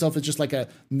think of myself as just like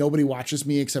nobody watches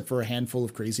me except for a handful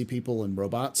of crazy people and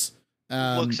robots.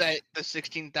 Looks at the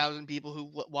 16,000 people who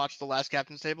watched the last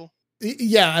Captain's Table.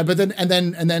 Yeah, but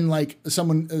then like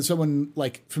someone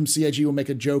like from CIG will make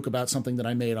a joke about something that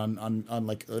I made on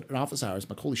like an office hours. I'm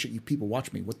like, holy shit, you people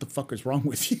watch me. What the fuck is wrong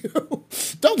with you?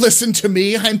 Don't listen to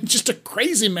me. I'm just a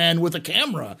crazy man with a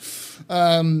camera.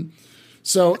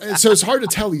 So it's hard to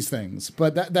tell these things,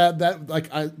 but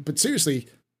but seriously,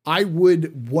 I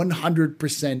would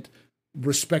 100%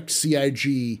 respect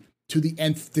CIG to the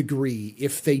nth degree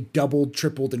if they doubled,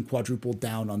 tripled, and quadrupled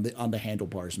down on the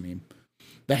handlebars meme.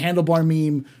 The handlebar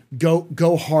meme,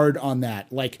 go hard on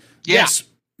that. Like, yes,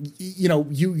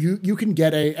 you can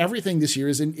get everything this year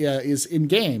is in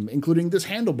game, including this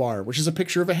handlebar, which is a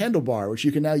picture of a handlebar, which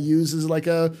you can now use as like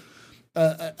a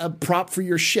prop for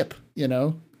your ship.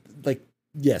 Like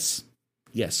yes,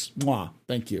 mwah,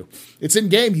 thank you. It's in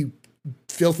game, you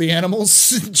filthy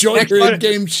animals. Enjoy your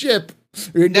in-game ship.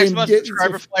 Next month's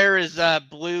subscriber flare is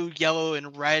blue, yellow,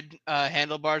 and red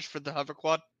handlebars for the hover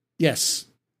quad. Yes.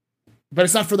 But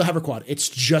it's not for the hover quad. It's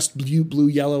just blue,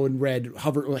 yellow, and red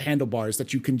hover handlebars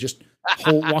that you can just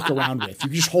walk around with. You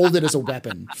can just hold it as a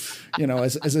weapon,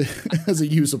 as a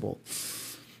usable.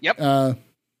 Yep. All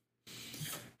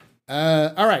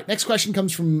right. Next question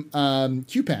comes from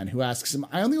QPan, who asks, am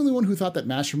I the only one who thought that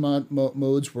Master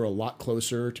modes were a lot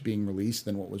closer to being released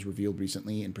than what was revealed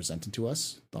recently and presented to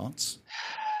us? Thoughts?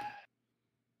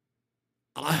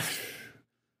 All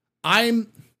right.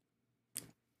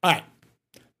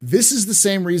 This is the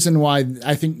same reason why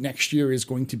I think next year is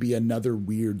going to be another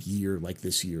weird year like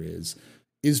this year is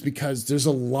because there's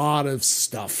a lot of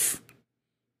stuff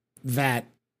that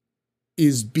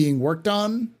is being worked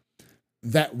on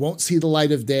that won't see the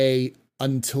light of day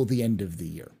until the end of the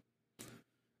year.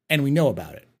 And we know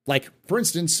about it. Like, for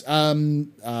instance,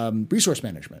 resource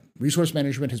management. Resource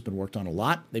management has been worked on a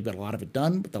lot. They've got a lot of it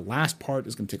done, but the last part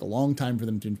is going to take a long time for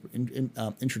them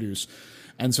to introduce.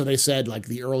 And so they said, like,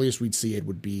 the earliest we'd see it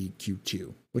would be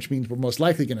Q2, which means we're most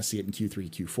likely going to see it in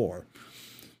Q3, Q4.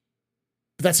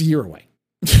 But that's a year away.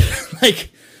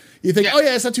 Like, you think, oh,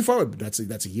 yeah, it's not too far away, but that's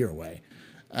a year away.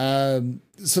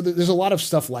 So there's a lot of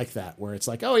stuff like that where it's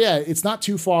like, oh yeah, it's not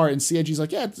too far, and CIG's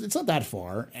like, yeah, it's not that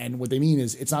far, and what they mean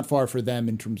is it's not far for them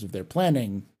in terms of their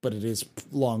planning, but it is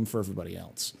long for everybody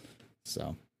else.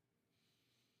 So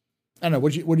I don't know.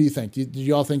 What do you think? Did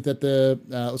you all think that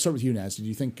let's start with you, Naz. Did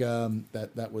you think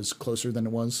that was closer than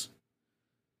it was?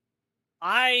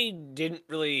 I didn't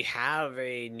really have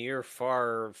a near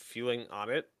far feeling on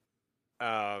it,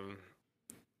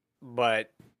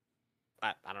 but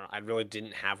I don't know. I really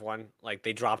didn't have one. Like,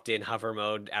 they dropped in hover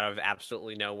mode out of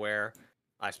absolutely nowhere.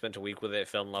 I spent a week with it,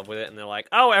 fell in love with it, and they're like,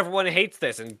 "Oh, everyone hates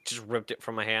this," and just ripped it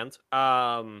from my hands.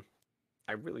 I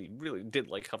really, really did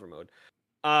like hover mode.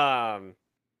 And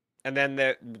then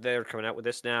they're coming out with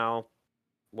this now,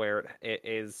 where it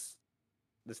is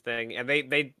this thing, and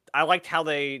I liked how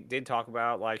they did talk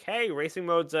about, like, hey, racing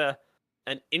mode's an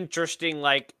interesting,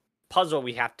 like, puzzle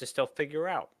we have to still figure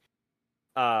out.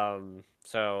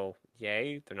 So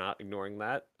yay, they're not ignoring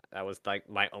that. That was like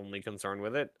my only concern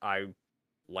with it. I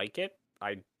like it.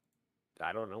 I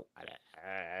don't know.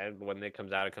 When it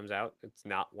comes out, it comes out. It's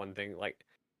not one thing, like,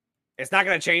 it's not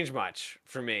going to change much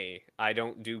for me. I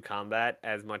don't do combat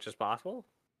as much as possible.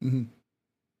 Mm-hmm.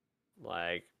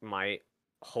 Like, my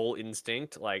whole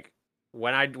instinct, like,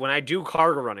 when I do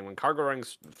cargo running, when cargo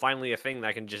running's finally a thing that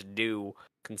I can just do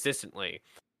consistently,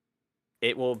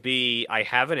 it will be, I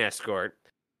have an escort,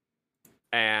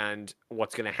 and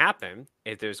what's going to happen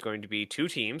is there's going to be two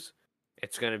teams.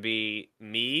 It's going to be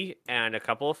me and a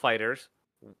couple of fighters.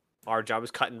 Our job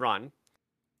is cut and run.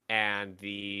 And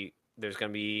there's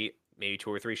going to be maybe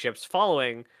 2 or 3 ships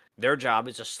following. Their job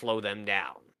is to slow them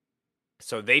down.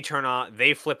 So they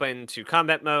flip into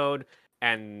combat mode,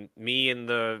 and me and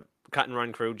the cut and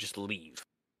run crew just leave.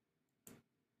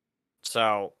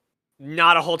 So,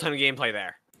 not a whole ton of gameplay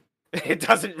there. It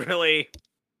doesn't really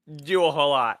do a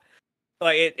whole lot.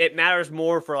 Like, it matters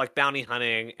more for, like, bounty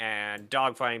hunting and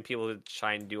dogfighting, people who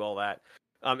try and do all that.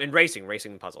 And racing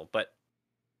the puzzle. But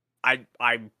I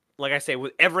like I say,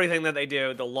 with everything that they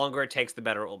do, the longer it takes, the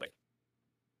better it will be.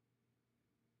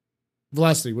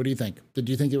 Velocity, what do you think? Did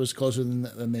you think it was closer than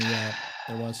it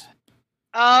was?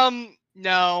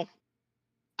 No.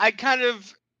 I kind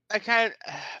of,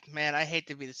 man, I hate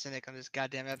to be the cynic on this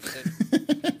goddamn episode.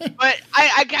 But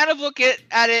I kind of look at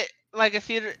it like a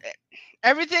theater.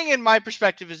 Everything in my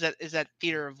perspective is that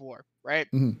theater of war, right?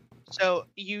 Mm-hmm. So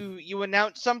you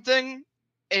announce something,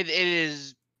 it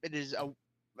is a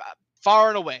far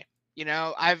and away. You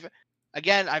know, I've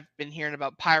been hearing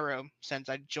about Pyro since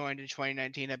I joined in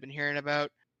 2019. I've been hearing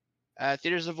about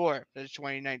Theaters of War since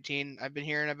 2019. I've been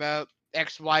hearing about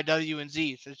X, Y, W, and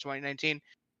Z since 2019.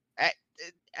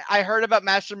 I heard about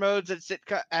master modes at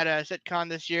a SitCon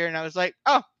this year, and I was like,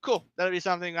 oh, cool. That'll be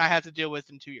something I have to deal with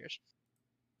in 2 years.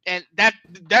 And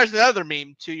there's another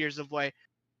meme, 2 years away.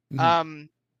 Mm-hmm.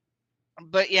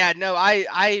 But yeah, no,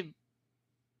 I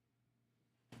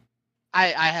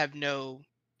have no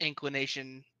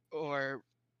inclination or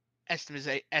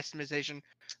estimation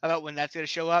about when that's going to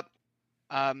show up.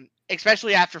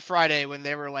 Especially after Friday, when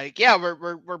they were like, yeah,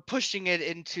 we're pushing it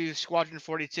into Squadron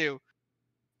 42.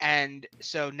 And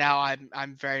so now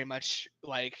I'm very much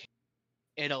like,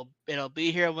 it'll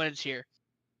be here when it's here.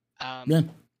 Yeah.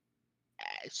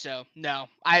 So no,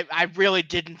 I really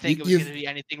didn't think it was going to be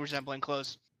anything resembling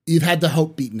close. You've had the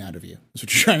hope beaten out of you. That's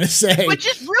what you're trying to say. Which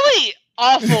is really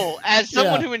awful as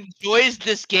someone who enjoys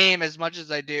this game as much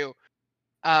as I do.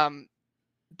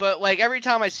 But like every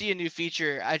time I see a new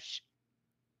feature, I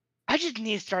just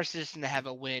need Star Citizen to have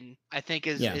a win. I think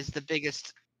is the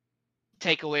biggest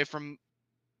takeaway from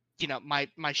my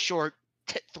short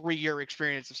 3-year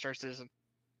experience of Star Citizen.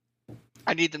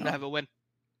 I need them to have a win.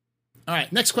 All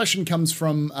right. Next question comes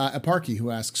from Eparchy,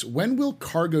 who asks, when will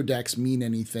cargo decks mean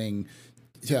anything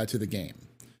to the game?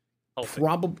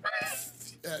 Probably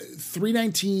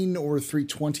 319 or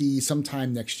 320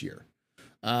 sometime next year.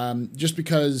 Just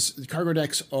because cargo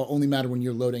decks only matter when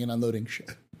you're loading and unloading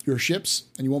your ships,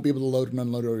 and you won't be able to load and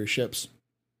unload all your ships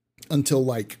until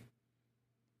like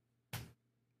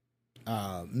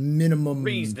minimum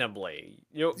reasonably.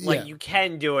 Yeah. You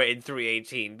can do it in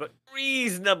 318, but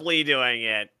reasonably doing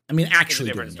it. I mean, actually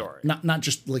different doing story. it, not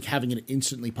just like having it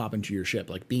instantly pop into your ship,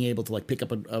 like being able to like pick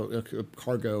up a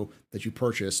cargo that you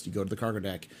purchased. You go to the cargo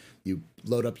deck, you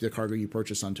load up the cargo you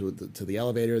purchased onto the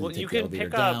elevator. Well, you take you the can elevator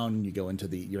pick up- down. You go into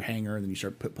your hangar, and then you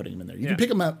start putting them in there. You Yeah. can pick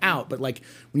them out, but like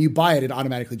when you buy it, it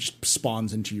automatically just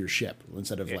spawns into your ship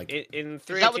instead of like. In Is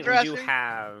that what 318, they're we do asking?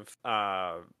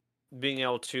 have being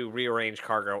able to rearrange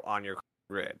cargo on your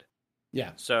grid.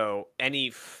 Yeah. So any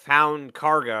found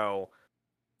cargo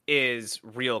is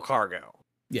real cargo.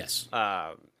 Yes.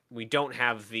 We don't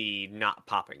have the not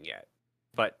popping yet,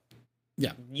 but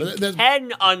Yeah. you But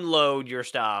can unload your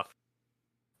stuff,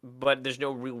 but there's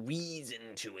no real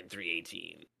reason to in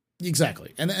 318.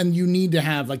 Exactly. And you need to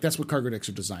have, like, that's what cargo decks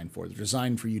are designed for. They're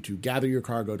designed for you to gather your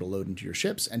cargo to load into your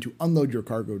ships and to unload your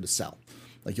cargo to sell.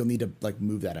 Like, you'll need to, like,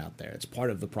 move that out there. It's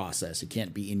part of the process. It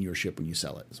can't be in your ship when you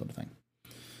sell it, sort of thing.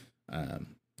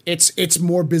 It's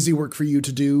more busy work for you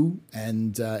to do,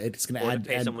 and it's going Or to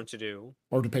pay someone to do.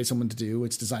 Or to pay someone to do.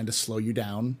 It's designed to slow you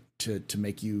down, to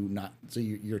make you not, so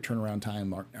your turnaround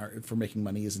time for making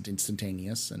money isn't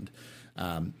instantaneous. And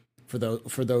for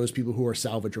those people who are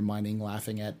salvage or mining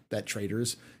laughing at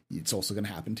traders, it's also going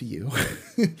to happen to you.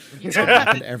 You don't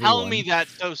have to tell me that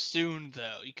so soon,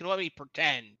 though. You can let me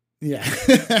pretend. Yeah.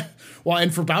 Well,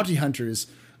 and for bounty hunters,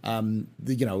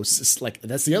 like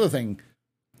that's the other thing.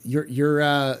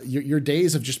 Your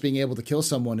days of just being able to kill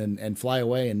someone and fly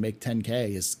away and make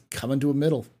 10K is coming to a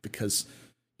middle, because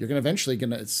you're eventually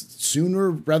sooner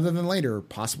rather than later,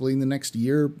 possibly in the next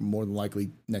year, more than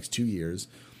likely next 2 years,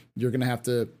 you're going to have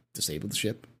to disable the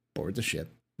ship, board the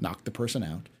ship, knock the person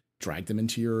out, drag them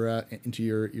into your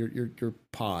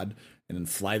pod, and then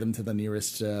fly them to the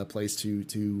nearest place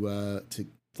to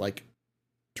like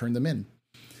turn them in.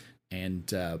 And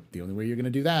the only way you're going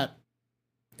to do that,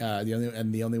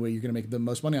 the only way you're going to make the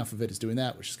most money off of it is doing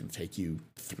that, which is going to take you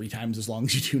 3 times as long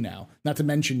as you do now. Not to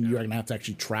mention you're going to have to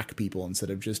actually track people instead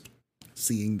of just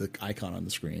seeing the icon on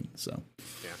the screen. So,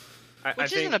 yeah,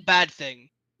 which isn't a bad thing,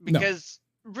 because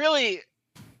really,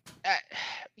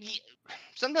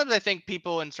 sometimes I think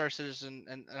people in Star Citizen,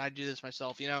 and I do this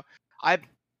myself.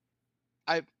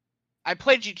 I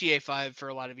played GTA 5 for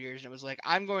a lot of years, and it was like,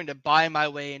 I'm going to buy my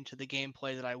way into the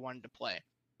gameplay that I wanted to play.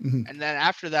 Mm-hmm. And then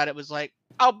after that, it was like,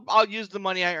 I'll use the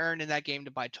money I earned in that game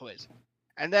to buy toys.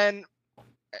 And then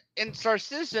in Star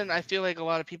Citizen, I feel like a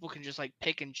lot of people can just like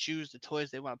pick and choose the toys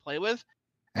they want to play with,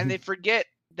 and they forget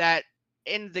that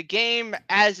in the game,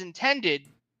 as intended,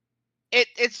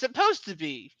 it's supposed to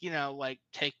be, like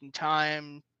taking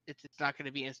time. It's not going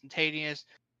to be instantaneous.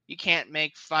 You can't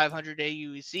make 500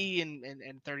 AUEC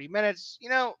in 30 minutes.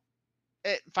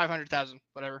 500,000,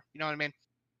 whatever. You know what I mean?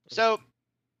 So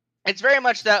it's very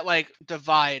much that like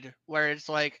divide where it's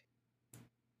like,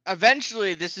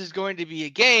 eventually this is going to be a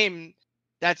game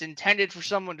that's intended for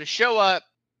someone to show up,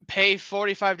 pay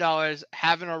 $45,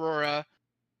 have an Aurora,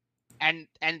 and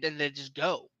then just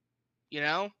go.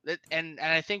 And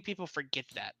I think people forget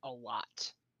that a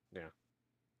lot. Yeah.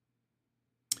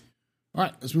 All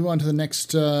right, let's move on to the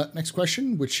next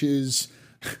question, which is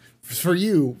for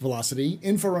you, Velocity.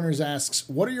 Inforunners asks,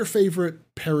 what are your favorite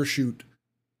parachute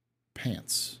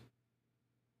pants?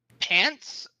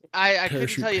 Pants? I couldn't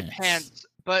tell you pants,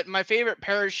 but my favorite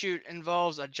parachute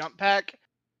involves a jump pack.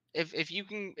 If you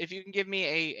can give me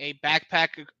a backpack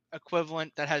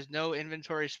equivalent that has no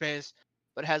inventory space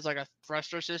but has like a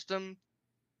thruster system,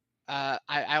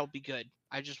 I'll be good.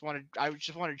 I just want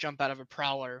to jump out of a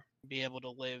prowler and be able to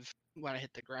live when I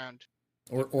hit the ground.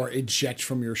 Or eject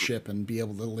from your ship and be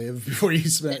able to live before you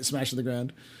smash to the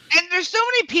ground. And there's so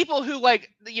many people who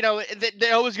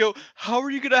they always go, how are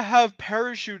you going to have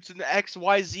parachutes in the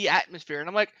XYZ atmosphere? And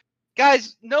I'm like,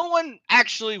 guys, no one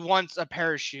actually wants a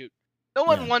parachute. No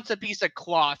one wants a piece of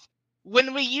cloth.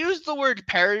 When we use the word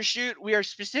parachute, we are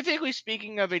specifically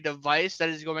speaking of a device that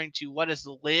is going to let us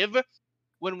live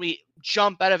when we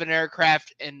jump out of an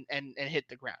aircraft and hit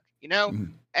the ground, Mm-hmm.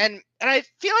 And I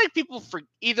feel like people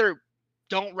either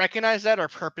don't recognize that or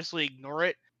purposely ignore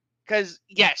it. Because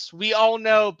yes, we all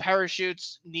know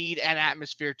parachutes need an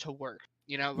atmosphere to work.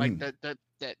 Like the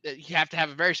you have to have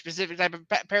a very specific type of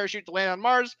parachute to land on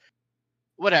Mars,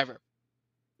 whatever.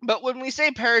 But when we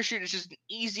say parachute, it's just an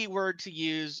easy word to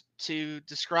use to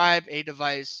describe a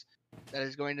device that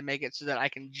is going to make it so that I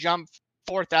can jump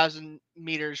 4,000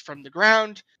 meters from the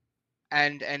ground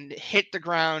and hit the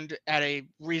ground at a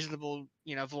reasonable,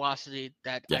 velocity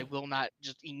that I will not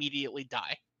just immediately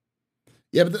die.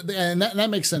 Yeah, but and that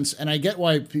makes sense, and I get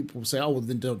why people say, "Oh, well,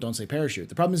 then don't say parachute."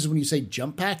 The problem is when you say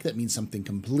jump pack, that means something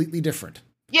completely different.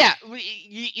 Yeah,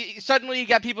 suddenly you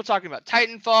got people talking about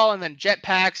Titanfall and then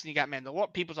jetpacks, and you got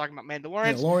people talking about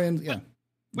Mandalorians. Mandalorian, yeah.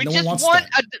 We No just one wants want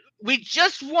that. we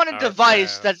just want a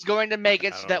device that's going to make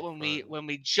it so that when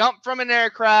we jump from an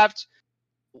aircraft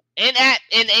not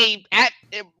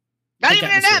even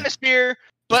in an atmosphere,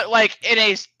 but like in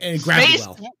a gravity space,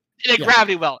 well. in a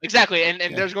gravity well, exactly.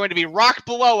 And there's going to be rock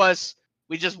below us.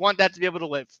 We just want that to be able to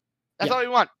live. That's all we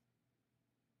want.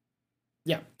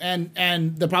 Yeah,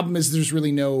 and the problem is there's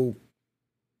really no.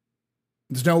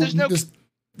 There's no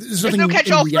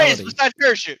catch-all phrase besides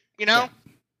parachute. You know.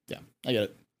 Yeah, I get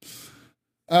it.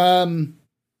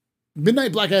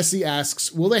 Midnight Black SC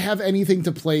asks, will they have anything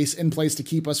in place to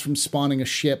keep us from spawning a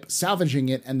ship, salvaging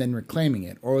it, and then reclaiming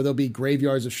it? Or will there be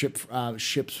graveyards of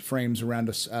ships frames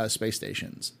around space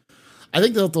stations? I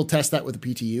think they'll test that with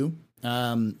the PTU.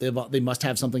 They must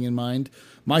have something in mind.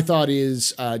 My thought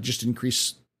is just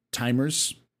increase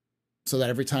timers so that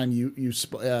every time you if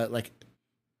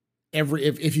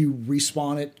you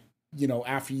respawn it,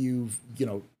 after you've,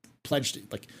 pledged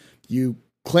it, like you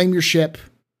claim your ship,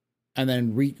 and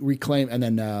then reclaim, and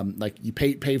then you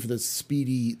pay for the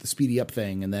speedy up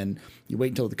thing, and then you wait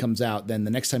until it comes out. Then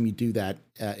the next time you do that,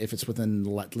 if it's within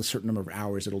a certain number of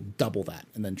hours, it'll double that,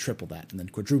 and then triple that, and then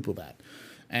quadruple that.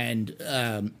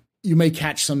 And you may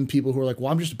catch some people who are like, "Well,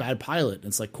 I'm just a bad pilot." And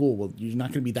it's like, cool. Well, you're not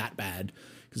going to be that bad,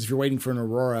 because if you're waiting for an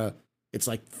Aurora, it's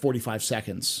like 45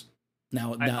 seconds.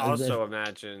 I also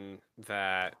imagine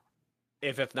that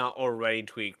if it's not already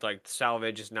tweaked, like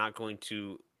salvage is not going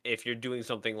to. If you're doing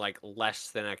something like less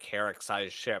than a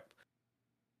Carrack-sized ship,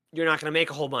 you're not going to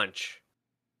make a whole bunch.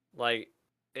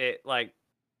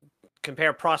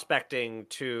 Compare prospecting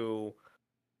to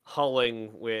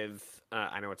hulling with.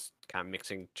 I know it's kind of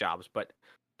mixing jobs, but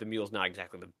the mule's not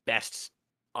exactly the best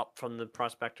up from the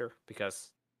prospector,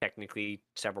 because technically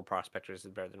several prospectors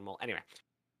is better than them all. Anyway,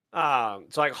 so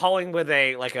like hulling with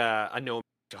a gnome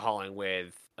to hulling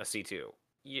with a C2.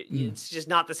 It's just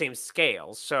not the same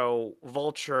scale. So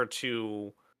Vulture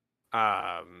to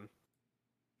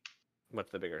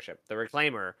what's the bigger ship? The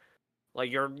Reclaimer. Like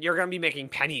you're gonna be making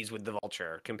pennies with the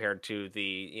Vulture compared to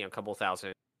the couple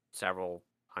thousand, several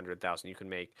 100,000 you can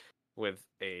make with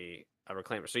a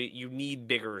Reclaimer. So you need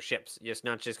bigger ships. It's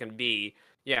not just gonna be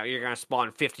you're gonna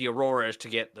spawn 50 Auroras to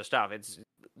get the stuff.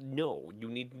 You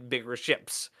need bigger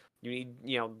ships. You need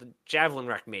the Javelin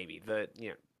wreck, maybe the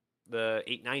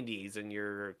 890s and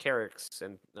your Carracks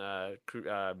and what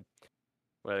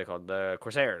are they called? The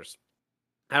Corsairs.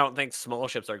 I don't think small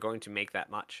ships are going to make that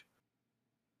much.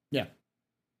 Yeah,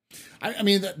 I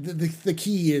mean the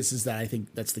key is that I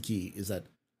think that's the key is that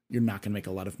you're not going to make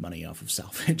a lot of money off of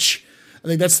salvage. I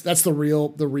think that's the real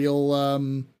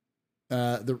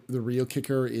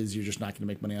kicker is you're just not going to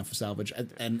make money off of salvage.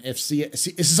 And if this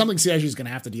is something CIG is going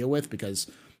to have to deal with,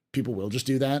 because people will just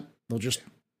do that. They'll just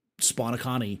spawn a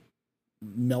Connie,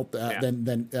 melt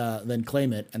then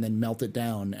claim it, and then melt it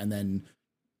down, and then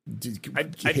I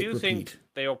do think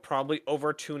they'll probably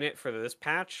overtune it for this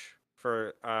patch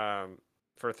for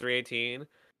 318,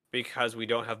 because we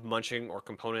don't have munching or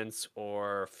components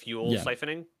or fuel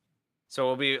siphoning. So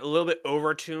it'll be a little bit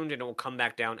overtuned, and it will come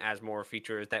back down as more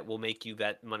features that will make you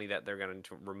that money that they're going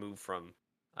to remove from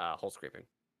hull scraping.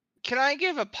 Can I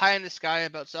give a pie in the sky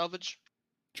about salvage?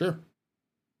 Sure.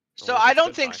 So I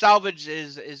don't think salvage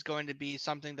is going to be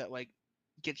something that like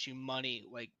gets you money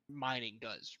like mining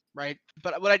does, right?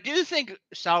 But what I do think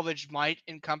salvage might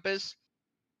encompass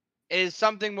is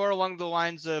something more along the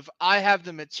lines of, I have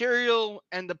the material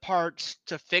and the parts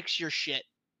to fix your shit,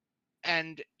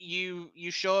 and you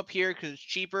show up here because it's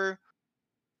cheaper,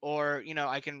 or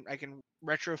I can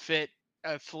retrofit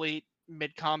a fleet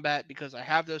mid combat because I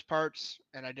have those parts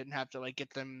and I didn't have to like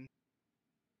get them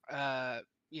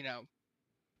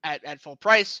at full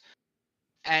price,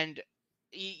 and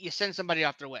you send somebody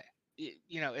off their way.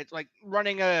 It's like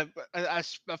running a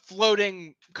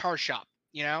floating car shop.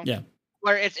 Yeah.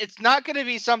 Where it's not going to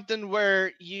be something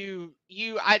where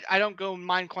I don't go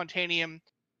mine Quantanium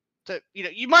to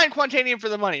you mine Quantanium for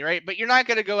the money, right? But you're not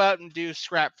going to go out and do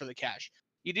scrap for the cash.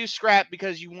 You do scrap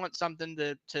because you want something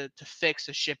to fix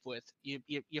a ship with. You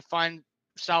find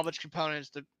salvage components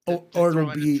or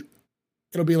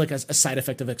it'll be like a side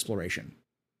effect of exploration.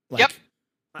 Yep.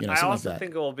 I also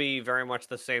think it will be very much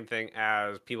the same thing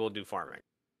as people do farming.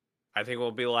 I think it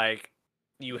will be like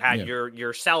you had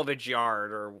your salvage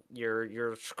yard or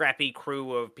your scrappy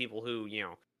crew of people who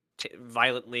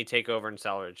violently take over and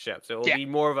salvage ships. It will be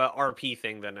more of a RP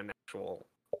thing than an actual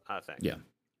thing. Yeah,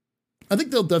 I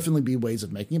think there'll definitely be ways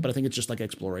of making it, but I think it's just like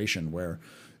exploration, where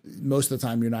most of the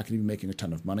time you're not going to be making a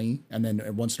ton of money, and then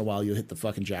once in a while you'll hit the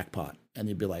fucking jackpot, and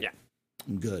you'll be like,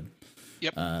 "I'm good."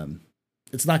 Yep.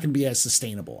 it's not going to be as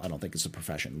sustainable. I don't think it's a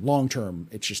profession. Long term,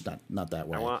 it's just not that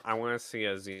way. I want to see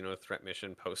a Xeno threat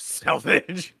mission post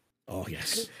salvage. Oh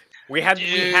yes. We had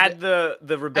the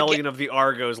rebellion of the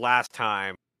Argos last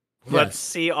time. Let's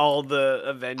see all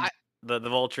the the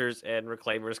vultures and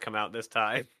reclaimers come out this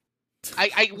time.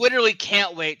 I literally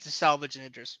can't wait to salvage an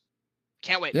Idris.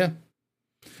 Can't wait. Yeah.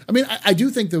 I mean, I do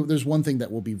think that there's one thing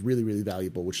that will be really, really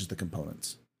valuable, which is the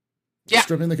components. Yeah.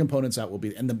 Stripping the components out will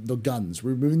be, and the guns.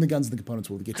 Removing the guns and the components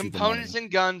will get you the money. Components and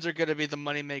guns are going to be the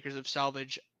money makers of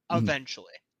salvage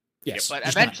eventually. Yes. But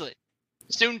eventually.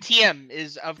 Soon TM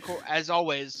is, of course, as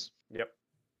always. Yep.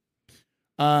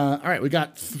 All right, we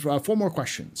got 4 more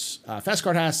questions.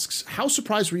 Fastcard asks, how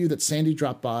surprised were you that Sandy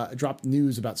dropped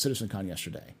news about CitizenCon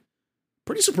yesterday?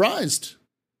 Pretty surprised.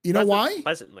 You know why?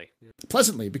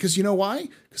 Pleasantly, because you know why?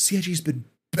 Because CIG's been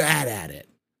bad at it.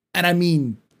 And I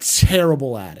mean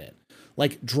terrible at it.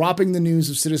 Like dropping the news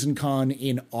of CitizenCon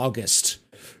in August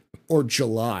or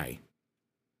July.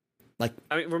 Like,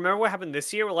 I mean, remember what happened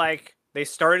this year? Like, they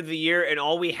started the year and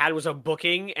all we had was a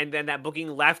booking, and then that booking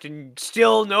left and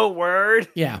still no word.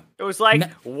 Yeah. It was like,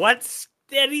 what's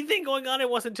anything going on? It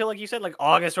wasn't until, like you said, like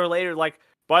August or later, like,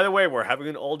 by the way, we're having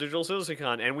an all-digital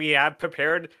CitizenCon, and we have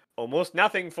prepared almost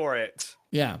nothing for it.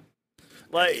 Yeah.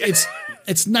 Like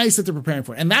it's nice that they're preparing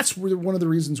for it. And that's one of the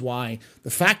reasons why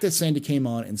the fact that Sandy came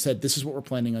on and said, this is what we're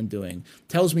planning on doing,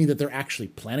 tells me that they're actually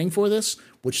planning for this,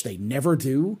 which they never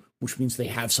do, which means they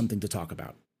have something to talk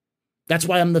about. That's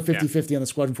why I'm the 50-50 on the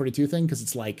Squadron 42 thing, because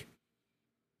it's like,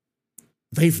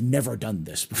 they've never done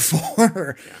this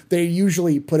before. They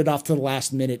usually put it off to the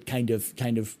last minute kind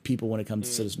of people when it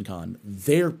comes to CitizenCon.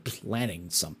 They're planning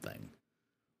something.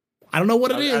 I don't know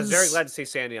what it is. I was very glad to see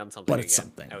Sandy on something. But it's again.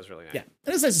 something. That was really nice. Yeah,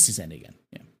 it is nice to see Sandy again.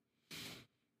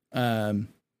 Yeah.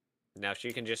 Now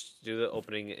she can just do the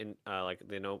opening in like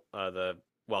the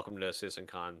welcome to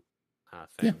CitizenCon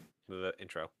thing. The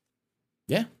intro.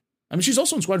 Yeah. I mean, she's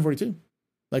also in Squadron 42.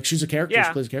 Like, she's a character. Yeah.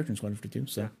 She plays a character in Squadron 42.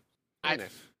 So I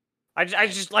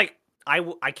just like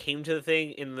I came to the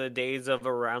thing in the days of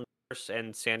Around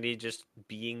and Sandy just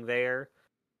being there,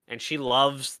 and she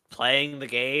loves playing the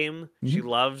game. She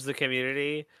loves the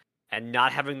community, and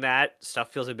not having that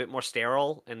stuff feels a bit more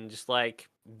sterile and just like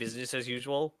business as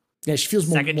usual. Yeah, she feels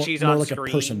more like screen,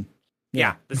 a person.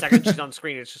 Yeah, the second she's on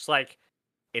screen, it's just like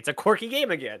it's a quirky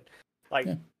game again. Like,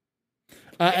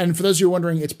 and for those of you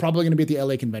wondering, it's probably going to be at the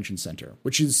LA Convention Center,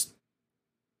 which is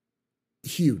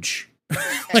huge.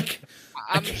 Like,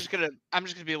 I'm just gonna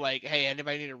be like, hey,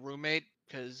 anybody need a roommate?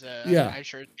 Because I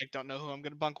sure don't know who I'm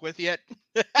gonna bunk with yet.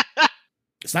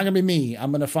 It's not gonna be me.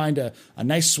 I'm gonna find a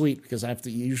nice suite because I have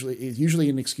to usually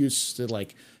an excuse to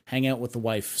like hang out with the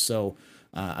wife. So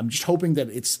I'm just hoping that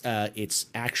it's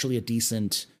actually a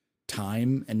decent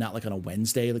time and not like on a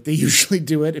Wednesday like they usually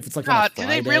do it. If it's like on a Friday, do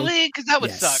they really? Because that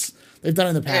would suck. They've done it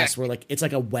in the past where like it's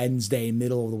like a Wednesday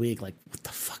middle of the week. Like, what the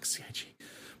fuck, CIG?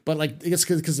 But like, it's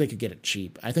because they could get it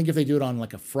cheap. I think if they do it on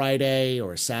like a Friday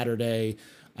or a Saturday,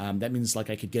 that means like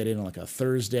I could get in on like a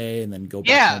Thursday and then go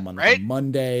back home on like a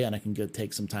Monday, and I can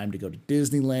take some time to go to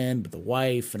Disneyland with the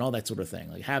wife and all that sort of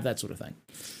thing. Like, have that sort of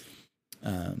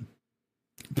thing.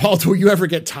 Paul, do you ever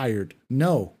get tired?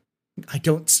 No, I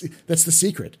don't. That's the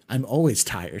secret. I'm always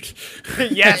tired.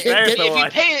 Yes,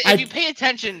 if you pay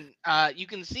attention, you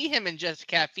can see him ingest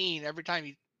caffeine every time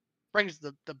he brings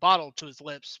the bottle to his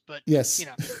lips. But yes, you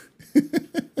know.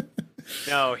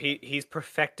 No, he's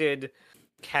perfected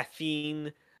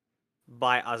caffeine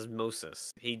by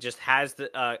osmosis. He just has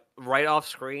the right off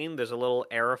screen. There's a little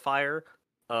aerifier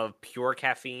of pure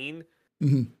caffeine.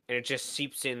 And it just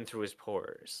seeps in through his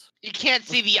pores. You can't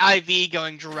see the IV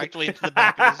going directly into the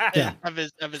back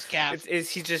of his calf.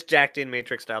 He's just jacked in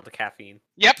Matrix style to caffeine.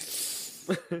 Yep.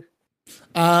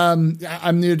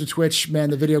 I'm new to Twitch,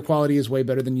 man. The video quality is way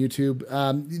better than YouTube.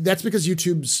 That's because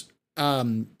YouTube's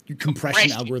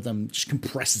compression algorithm just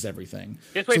compresses everything.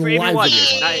 Just wait for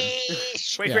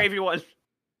AV1. Wait for AV1.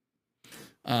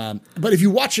 But if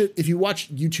you watch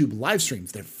YouTube live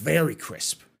streams, they're very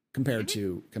crisp. Compared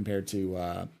to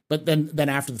but then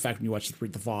after the fact, when you watch the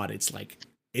VOD, it's like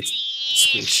it's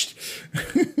squished.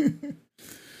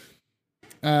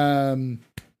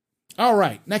 All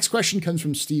right, next question comes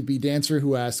from Steve B. Dancer,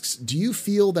 who asks, do you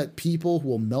feel that people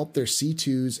will melt their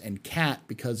C2s and CAT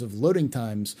because of loading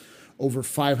times over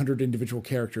 500 individual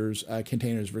characters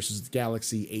containers versus the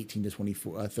Galaxy 18 to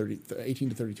 32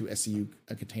 SCU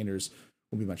containers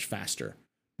will be much faster?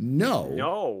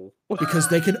 No, because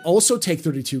they can also take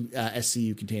 32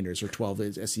 SCU containers or 12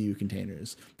 SCU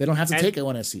containers. They don't have to take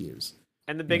one SCUs.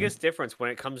 And the biggest difference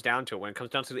when it comes down to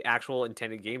the actual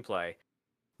intended gameplay,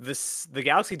 the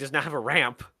Galaxy does not have a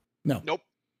ramp. No. Nope.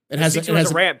 It The has C2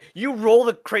 has a ramp. You roll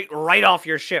the crate right off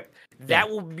your ship. That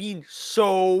will mean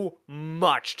so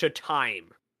much to time.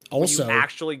 Also, when you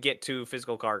actually get to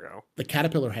physical cargo. The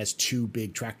Caterpillar has 2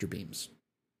 big tractor beams.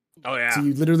 Oh yeah. So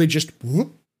you literally just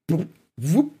whoop, whoop,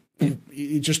 whoop, whoop.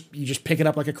 You just pick it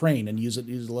up like a crane and use it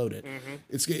to load it. Mm-hmm.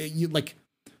 It's you like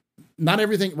not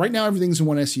everything right now. Everything's in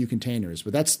 1 SCU containers,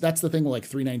 but that's the thing. Like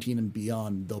 319 and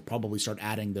beyond, they'll probably start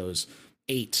adding those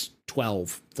 8,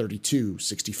 12, 32,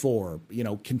 64,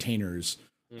 containers.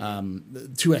 2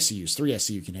 SCUs, 3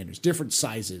 SCU containers, different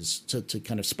sizes to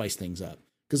kind of spice things up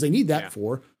because they need that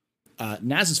for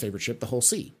Naz's favorite ship, the Hull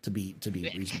C, to be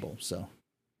reasonable. So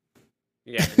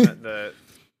yeah,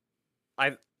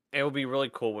 it will be really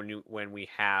cool when we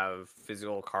have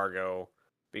physical cargo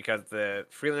because the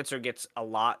Freelancer gets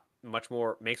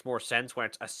makes more sense when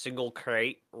it's a single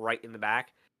crate right in the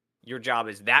back. Your job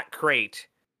is that crate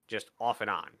just off and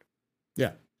on.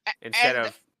 Yeah. Instead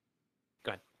of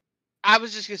go ahead. I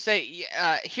was just gonna say,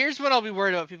 here's what I'll be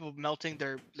worried about: people melting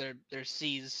their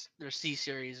C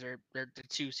series or their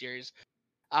 2 series.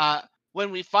 When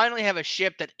we finally have a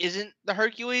ship that isn't the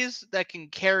Hercules that can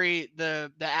carry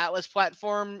the Atlas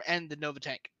platform and the Nova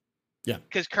tank. Yeah.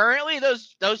 Because currently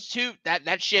those 2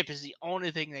 that ship is the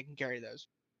only thing that can carry those.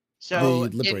 So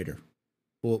the Liberator.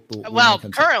 Well,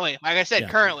 currently, like I said,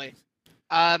 currently.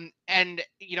 And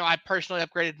I personally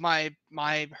upgraded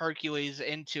my Hercules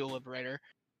into a Liberator,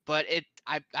 but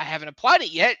I haven't applied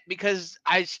it yet because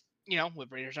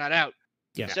Liberator's not out.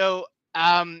 Yeah. So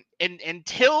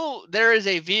until there is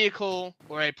a vehicle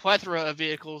or a plethora of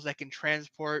vehicles that can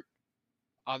transport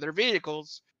other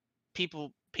vehicles,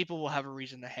 people will have a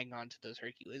reason to hang on to those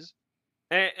Hercules.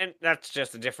 And that's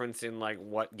just the difference in like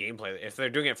what gameplay. If they're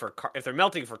doing it if they're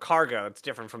melting for cargo, it's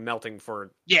different from melting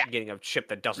for getting a ship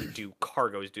that doesn't do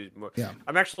cargoes. Yeah.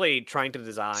 I'm actually trying to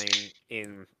design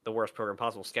in the worst program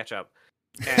possible, SketchUp,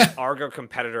 an Argo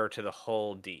competitor to the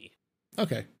Hull D.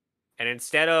 Okay. And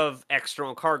instead of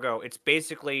external cargo, it's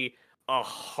basically a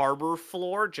harbor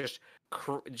floor, just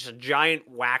a giant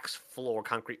wax floor,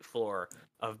 concrete floor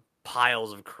of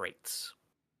piles of crates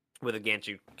with a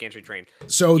gantry train.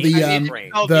 So the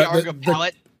Argo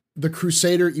pallet. The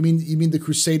Crusader, you mean the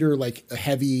Crusader like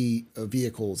heavy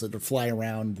vehicles that fly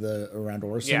around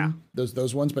Orson? Yeah.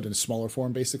 Those ones, but in a smaller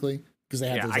form, basically, because they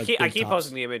have those. Like, I keep tops.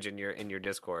 posting the image in your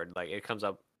Discord. Like it comes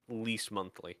up at least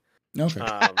monthly. Okay.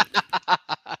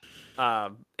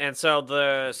 And so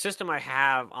the system I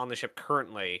have on the ship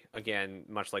currently, again,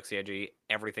 much like CIG,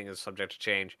 everything is subject to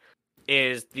change,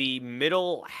 is the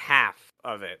middle half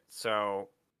of it. So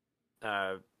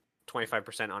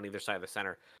 25% on either side of the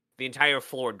center. The entire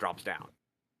floor drops down.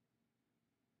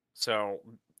 So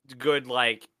good,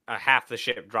 like half the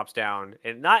ship drops down.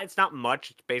 And it's not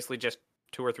much. It's basically just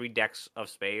 2 or 3 decks of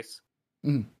space.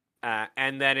 Mm.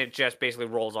 And then it just basically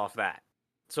rolls off that.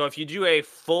 So if you do a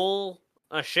full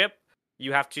ship,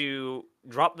 you have to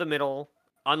drop the middle,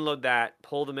 unload that,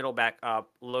 pull the middle back up,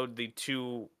 load the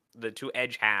two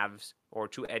edge halves or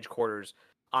 2 edge quarters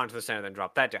onto the center, then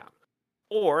drop that down.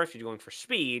 Or if you're going for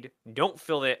speed, don't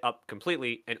fill it up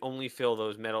completely and only fill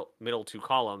those middle 2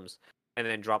 columns, and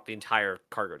then drop the entire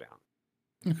cargo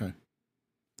down. Okay.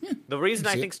 Yeah, the reason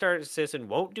I think Star Citizen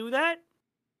won't do that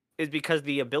is because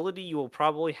the ability you will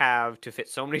probably have to fit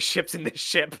so many ships in this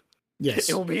ship. Yes.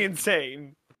 It will be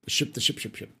insane. The ship.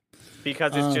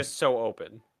 Because it's just so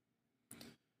open.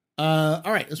 All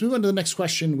right, let's move on to the next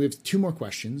question. We have 2 more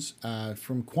questions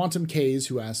from Quantum K's,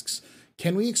 who asks,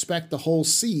 can we expect the Hull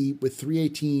C with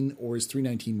 318 or is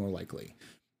 319 more likely?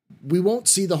 We won't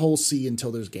see the Hull C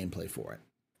until there's gameplay for it.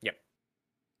 Yep.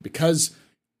 Because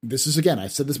this is, again,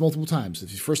 I've said this multiple times. If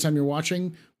it's the first time you're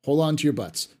watching, hold on to your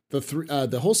butts.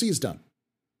 The Hull C is done.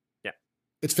 Yep.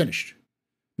 It's finished.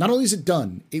 Not only is it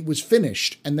done, it was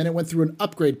finished, and then it went through an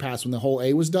upgrade pass when the Hull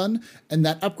A was done, and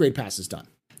that upgrade pass is done.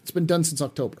 It's been done since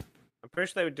October. I'm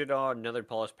pretty sure they did another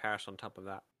polish pass on top of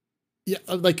that. Yeah,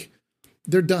 like,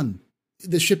 they're done.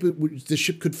 The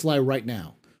ship could fly right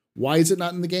now. Why is it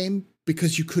not in the game?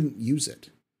 Because you couldn't use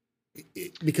it.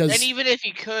 Because and even if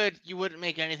you could, you wouldn't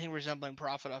make anything resembling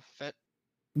profit off of it.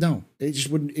 No, it just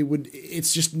wouldn't.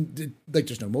 It's just like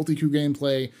there's no multi-crew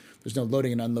gameplay. There's no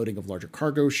loading and unloading of larger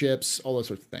cargo ships, all those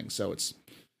sorts of things. So it's,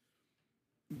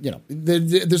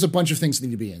 there's a bunch of things that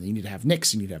need to be in. You need to have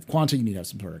Nix, you need to have Quanta, you need to have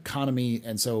some sort of economy.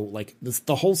 And so like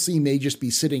the Hull C may just be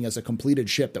sitting as a completed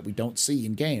ship that we don't see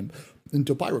in game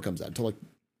until Pyro comes out, until like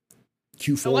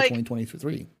Q4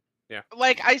 2023. Yeah.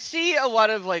 Like I see a lot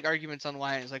of like arguments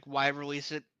online. It's like, why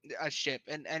release a ship?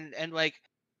 And like,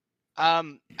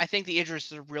 I think the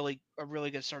Idris is a really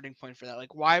good starting point for that.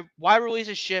 Like, why release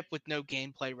a ship with no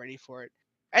gameplay ready for it?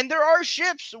 And there are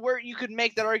ships where you could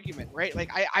make that argument, right?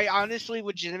 Like, I honestly,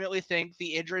 legitimately think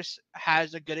the Idris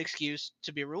has a good excuse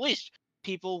to be released.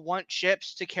 People want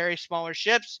ships to carry smaller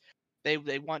ships. They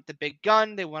want the big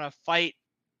gun. They want to fight.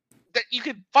 That you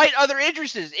could fight other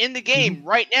Idrises in the game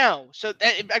right now. So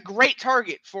a great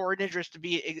target for an Idris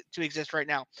to exist right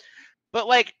now. But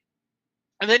like,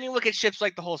 and then you look at ships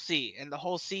like the Hull C, and the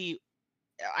Hull C,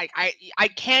 I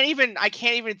can't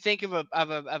even think of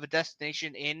a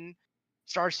destination in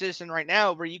Star Citizen right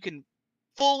now where you can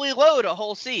fully load a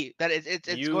Hull C that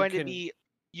it's going to be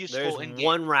useful in game. There's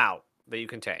one route that you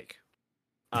can take.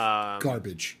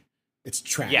 Garbage. It's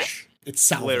trash. Yeah. It's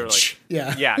salvage. Literally.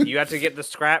 Yeah. Yeah, you have to get the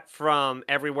scrap from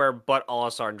everywhere but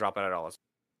Olisar and drop it at Olisar.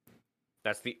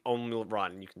 That's the only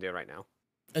run you can do right now.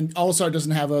 And Olisar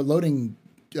doesn't have a loading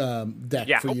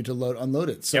deck for you to unload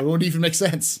it, so it won't even make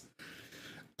sense.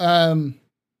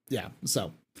 Yeah.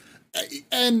 So,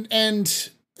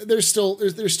 and there's still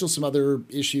some other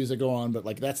issues that go on, but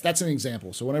like that's an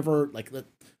example. So whenever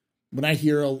when I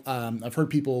hear, I've heard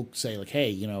people say like, hey,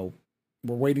 you know,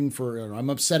 we're waiting for,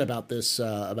 I'm upset about this,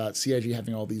 about CIG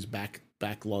having all these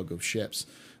backlog of ships.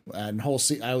 And Hull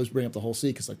C, I always bring up the Hull C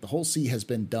because like the Hull C has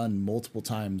been done multiple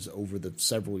times over the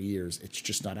several years. It's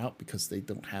just not out because they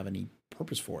don't have any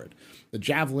purpose for it. The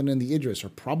Javelin and the Idris are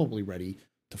probably ready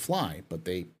to fly, but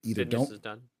they either don't,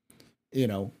 you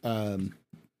know,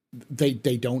 they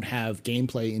don't have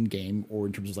gameplay in game, or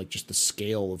in terms of like just the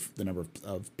scale of the number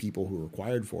of people who are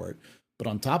required for it. But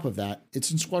on top of that,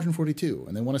 it's in Squadron 42,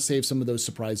 and they want to save some of those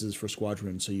surprises for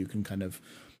Squadron so you can kind of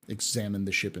examine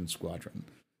the ship in Squadron.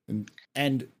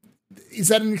 And is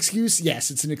that an excuse? Yes,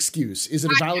 it's an excuse. Is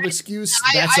it a valid excuse?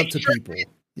 That's up to people.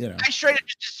 You know, I straight up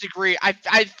disagree. I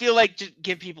feel like just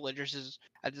give people interests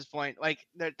at this point. Like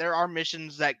there are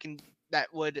missions that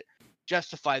would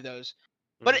justify those,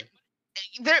 but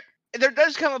there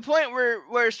does come a point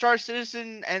where Star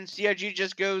Citizen and CIG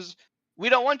just goes, we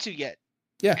don't want to yet.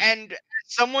 Yeah. And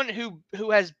someone who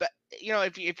has, you know,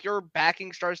 if you're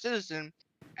backing Star Citizen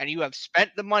and you have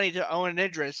spent the money to own an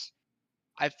Idris,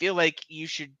 I feel like you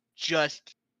should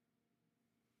just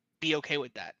be okay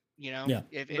with that. You know,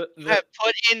 if you have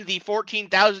put in the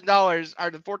 $14,000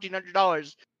 or the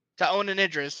 $1,400 to own an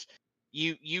Idris,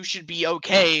 you should be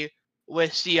okay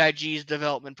with CIG's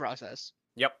development process.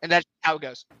 Yep. And that's how it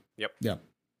goes. Yep. Yeah.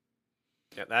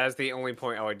 Yeah, that is the only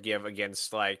point I would give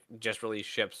against like just released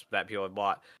ships that people had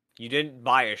bought. You didn't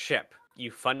buy a ship.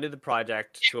 You funded the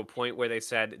project to a point where they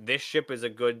said this ship is a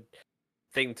good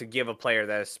thing to give a player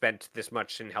that has spent this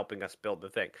much in helping us build the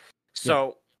thing.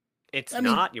 So it's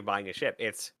not you're buying a ship.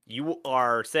 It's you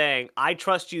are saying, I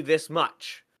trust you this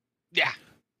much. Yeah.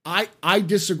 I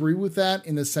disagree with that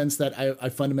in the sense that I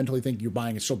fundamentally think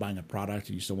you're still buying a product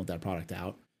and you still want that product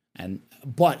out.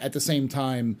 But at the same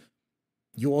time,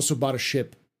 you also bought a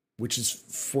ship which is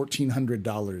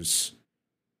 $1,400,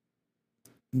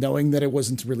 knowing that it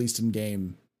wasn't released in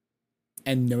game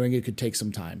and knowing it could take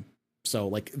some time. So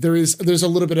like there's a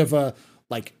little bit of a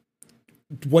like,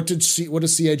 what does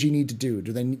CIG need to do?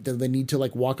 Do they need to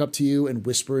like walk up to you and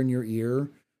whisper in your ear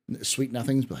sweet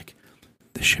nothings, be like,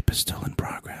 the ship is still in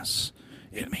progress.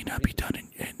 It may not be done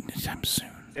anytime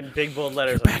soon. In big bold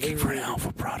letters. You're backing for an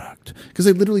alpha product, because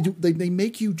they literally do. They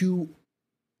make you do.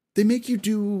 They make you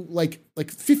do like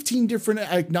 15 different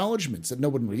acknowledgments that no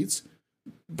one reads.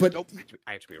 But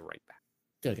I have to be right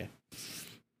back. Okay.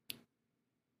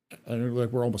 I know,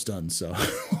 like we're almost done, so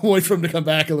wait for him to come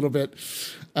back a little bit.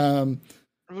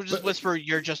 We'll just whisper,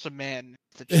 "You're just a man."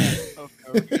 The chat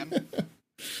over again.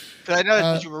 Because I know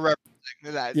that's what you were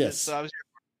referencing. That. Yes. So I was.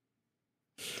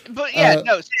 But yeah,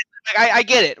 no. Like, I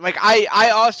get it. Like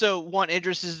I also want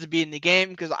Idrises to be in the game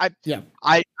because I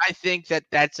think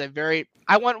that's a very.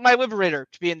 I want my Liberator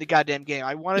to be in the goddamn game.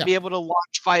 I want to be able to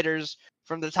launch fighters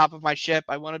from the top of my ship.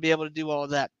 I want to be able to do all of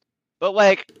that. But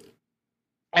like,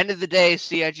 end of the day,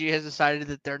 CIG has decided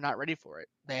that they're not ready for it.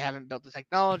 They haven't built the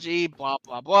technology, blah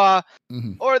blah blah,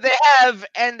 or they have,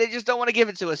 and they just don't want to give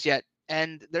it to us yet.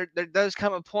 And there does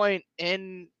come a point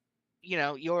in,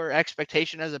 your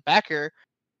expectation as a backer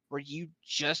where you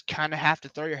just kind of have to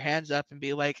throw your hands up and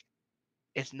be like,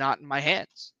 it's not in my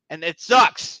hands. And it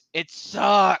sucks. It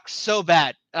sucks so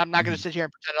bad. I'm not going to sit here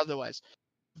and pretend otherwise.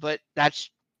 But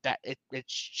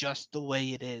it's just the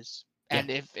way it is. And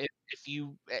if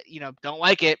you don't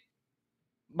like it,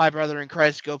 my brother in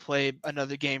Christ, go play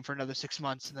another game for another 6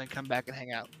 months and then come back and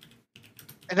hang out.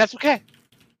 And that's okay.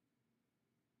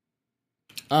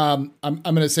 I'm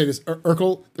going to say this,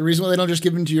 Urkel, the reason why they don't just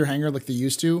give them to your hangar like they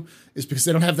used to is because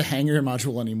they don't have the hangar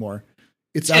module anymore.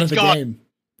 It's out of the game.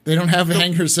 They don't have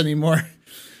hangars anymore.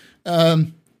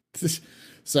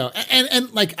 So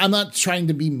and like I'm not trying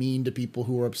to be mean to people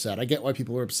who are upset. I get why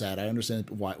people are upset. I understand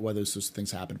why those sorts of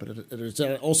things happen, but it's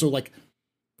also like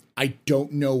I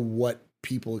don't know what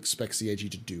people expect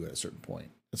CIG to do at a certain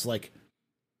point. It's like,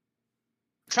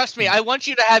 trust me, I want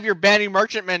you to have your banning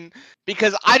merchantman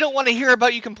because I don't want to hear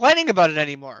about you complaining about it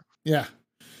anymore. Yeah.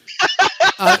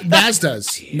 Naz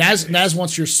does. Naz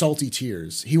wants your salty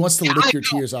tears. He wants to lick your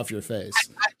tears off your face.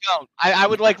 I don't. I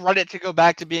would like Reddit to go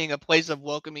back to being a place of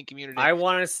welcoming community. I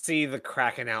want to see the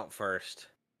Kraken out first.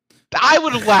 I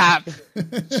would laugh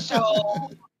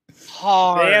so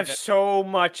hard. They have so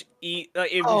much. It'd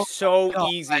be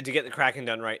so easy to get the Kraken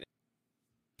done right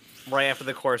after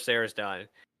the Corsair is done.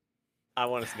 I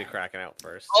want to see the Kraken out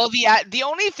first. Oh, the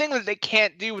only thing that they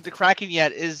can't do with the Kraken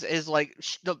yet is like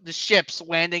the ships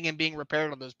landing and being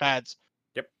repaired on those pads.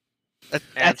 Yep.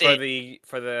 That's for it. the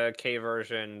K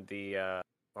version, the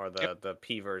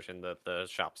P version, the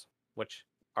shops, which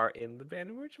are in the band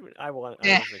enrichment. I want to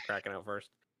see the Kraken out first.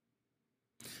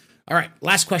 All right,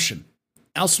 last question.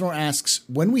 Elsinore asks,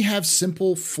 when we have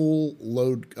simple full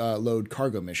load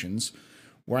cargo missions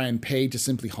where I am paid to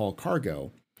simply haul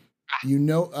cargo,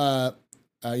 or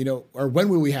when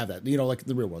will we have that? Like in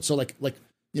the real world. So like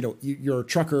you're a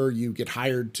trucker, you get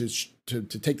hired to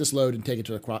take this load and take it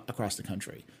to across the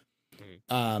country.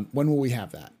 Mm-hmm. When will we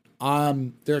have that?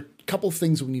 There are a couple of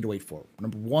things we need to wait for.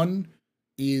 Number one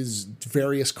is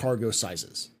various cargo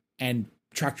sizes and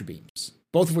tractor beams,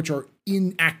 both of which are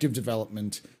in active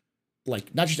development,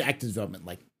 like not just active development,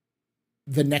 like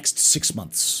the next 6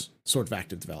 months sort of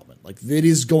active development. Like it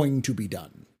is going to be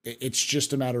done. It's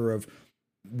just a matter of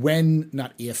when,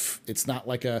 not if. It's not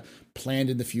like a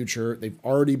planned in the future. They've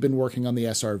already been working on the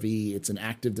SRV. It's an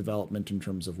active development in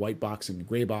terms of white boxing and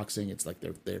gray boxing. It's like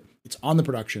it's on the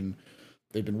production.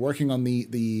 They've been working on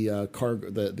the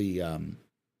cargo, the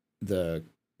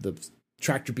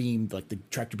tractor beam, like the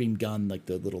tractor beam gun, like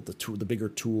the bigger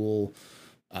tool.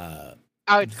 I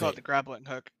would call it the grappling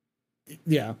hook.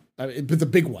 Yeah, but the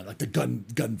big one, like the gun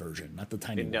version, not the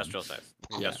tiny industrial size,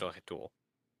 industrial tool.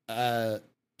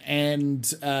 And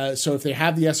so if they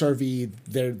have the SRV,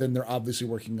 they're obviously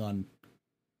working on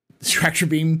the tractor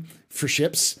beam for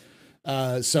ships.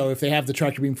 So if they have the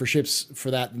tractor beam for ships for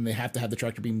that, then they have to have the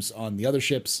tractor beams on the other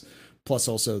ships. Plus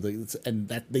also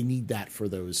that they need that for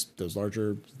those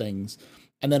larger things.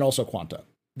 And then also Quanta.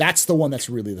 That's the one that's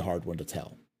really the hard one to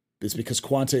tell. Is because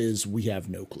Quanta we have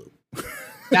no clue.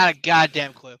 Not a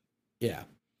goddamn clue. Yeah.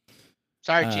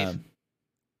 Sorry, Chief.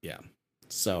 Yeah.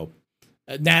 So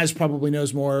Naz probably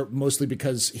knows more, mostly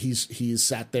because he's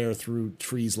sat there through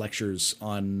Tree's lectures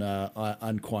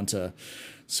on Quanta,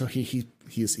 so he's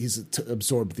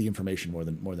absorbed the information more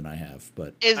than I have.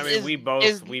 But we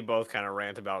both kind of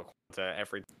rant about Quanta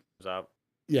every time it comes up.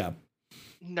 Yeah,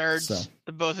 nerds, so.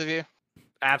 The both of you.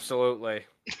 Absolutely.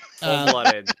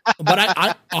 Full-blooded.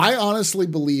 But I honestly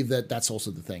believe that's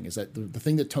also the thing, is that the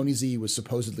thing that Tony Z was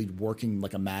supposedly working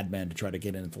like a madman to try to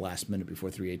get in at the last minute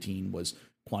before 318 was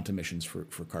Quanta missions for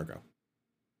cargo.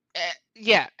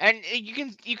 Yeah, and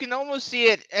you can almost see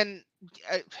it, and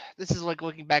this is like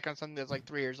looking back on something that's like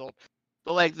 3 years old,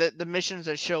 but like the missions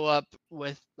that show up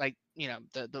with like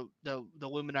the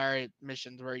Luminary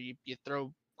missions where you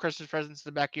throw Christmas presents in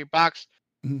the back of your box,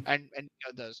 mm-hmm. and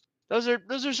those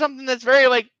are something that's very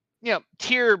like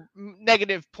tier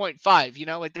negative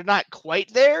 0.5. Like they're not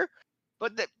quite there,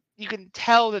 but that you can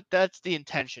tell that that's the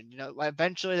intention.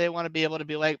 Eventually they want to be able to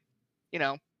be like,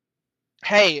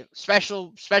 hey,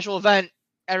 special event,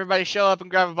 everybody show up and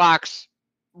grab a box,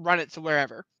 run it to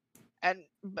wherever. And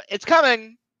it's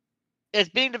coming. It's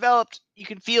being developed. You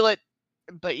can feel it,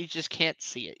 but you just can't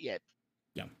see it yet.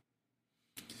 Yeah.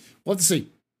 We'll have to see.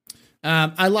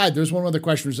 I lied. There's one other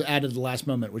question was added at the last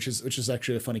moment, which is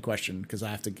actually a funny question because I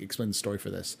have to explain the story for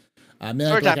this.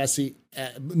 Midnight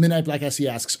Black SC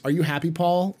asks, "Are you happy,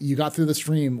 Paul? You got through the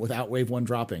stream without Wave 1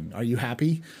 dropping. Are you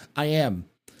happy?" I am,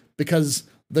 because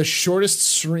the shortest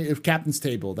stream of Captain's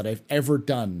Table that I've ever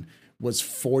done was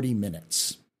 40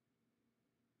 minutes.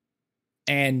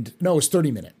 And no, it was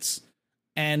 30 minutes.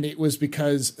 And it was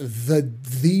because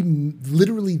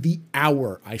literally the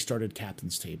hour I started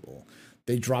Captain's Table,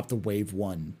 they dropped the Wave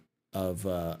 1 of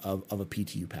a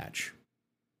PTU patch.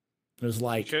 It was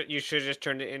like you should just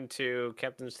turn it into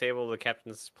Captain's Table. The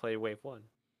captains play Wave 1.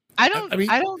 I don't.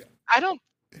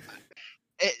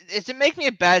 Does it make me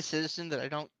a bad citizen that I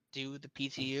don't do the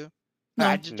PTU? No,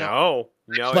 I just no.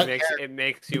 It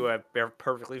makes you a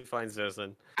perfectly fine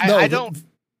citizen. I don't.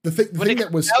 The thing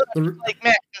that was like,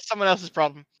 man, that's someone else's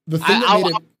problem. The thing that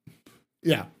made it,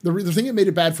 yeah, the thing that made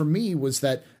it bad for me was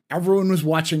that everyone was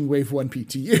watching Wave 1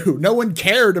 PTU. No one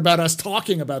cared about us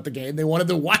talking about the game. They wanted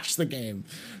to watch the game.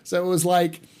 So it was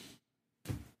like,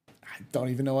 I don't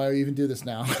even know why I even do this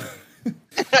now.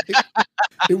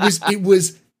 It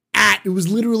was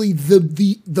literally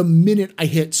the minute I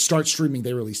hit start streaming,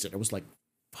 they released it. I was like,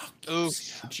 fuck,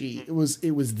 gee, it was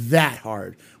that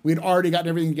hard. We had already gotten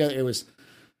everything together.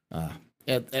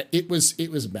 It was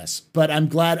a mess, but I'm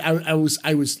glad I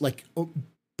was like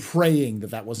praying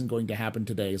that wasn't going to happen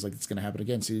today. It's like, it's going to happen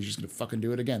again. So you're just going to fucking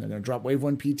do it again. They're going to drop Wave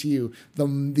 1 PTU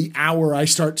the hour I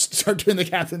start doing the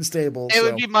captain's table. It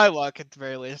would be my luck at the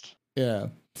very least. Yeah.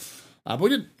 But we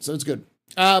did, so it's good.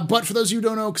 But for those of you who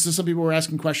don't know, because some people were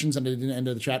asking questions and they didn't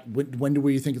enter the chat, when do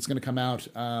we think it's going to come out?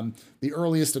 The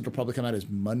earliest it'll probably come out is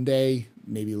Monday,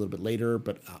 maybe a little bit later,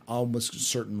 but almost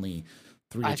certainly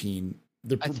 318.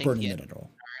 They're burning it at all.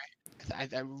 I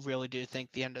really do think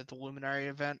the end of the Luminary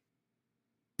event.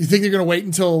 You think they're going to wait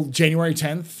until January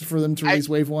 10th for them to release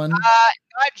Wave 1? Not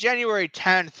January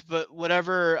 10th, but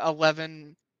whatever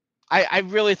 11. I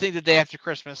really think the day after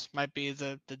Christmas might be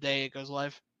the day it goes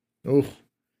live. Oh.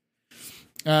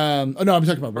 Oh no, I'm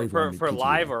talking about Wave 1. For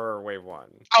live or Wave 1?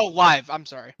 Oh, live. I'm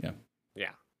sorry. Yeah.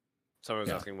 Someone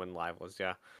was asking when live was,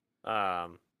 yeah.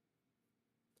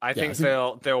 I Yeah, think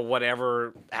they'll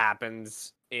whatever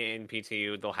happens in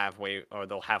PTU, they'll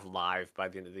have live by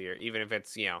the end of the year. Even if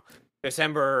it's,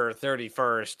 December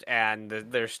 31st and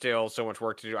there's still so much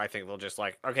work to do, I think they'll just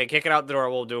like, okay, kick it out the door,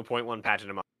 we'll do a 0.1 patch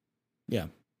in a month. Yeah.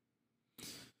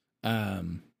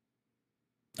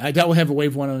 I doubt we'll have a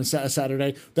Wave 1 on a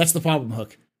Saturday. That's the problem,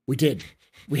 Hook. We did.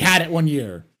 We had it one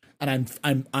year, and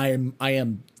I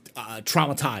am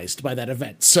traumatized by that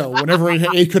event. So whenever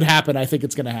it could happen, I think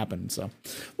it's going to happen. So,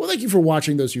 well, thank you for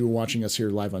watching. Those of you who are watching us here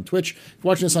live on Twitch, if you're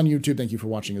watching us on YouTube, thank you for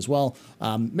watching as well.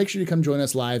 Make sure you come join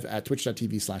us live at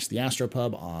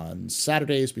twitch.tv/theastropub on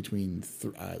Saturdays between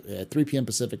 3 p.m.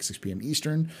 Pacific, 6 p.m.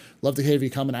 Eastern. Love to have you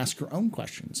come and ask your own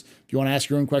questions. If you want to ask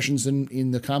your own questions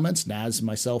in the comments, Naz,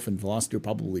 myself, and Velocity will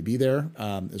probably be there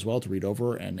as well to read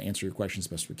over and answer your questions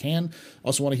best we can.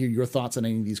 Also want to hear your thoughts on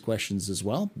any of these questions as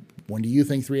well. When do you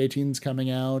think 318 is coming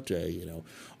out?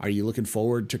 Are you looking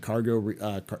forward to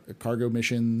cargo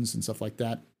missions and stuff like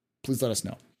that? Please let us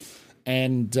know.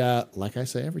 And like I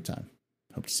say every time,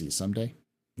 hope to see you someday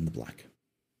in the black.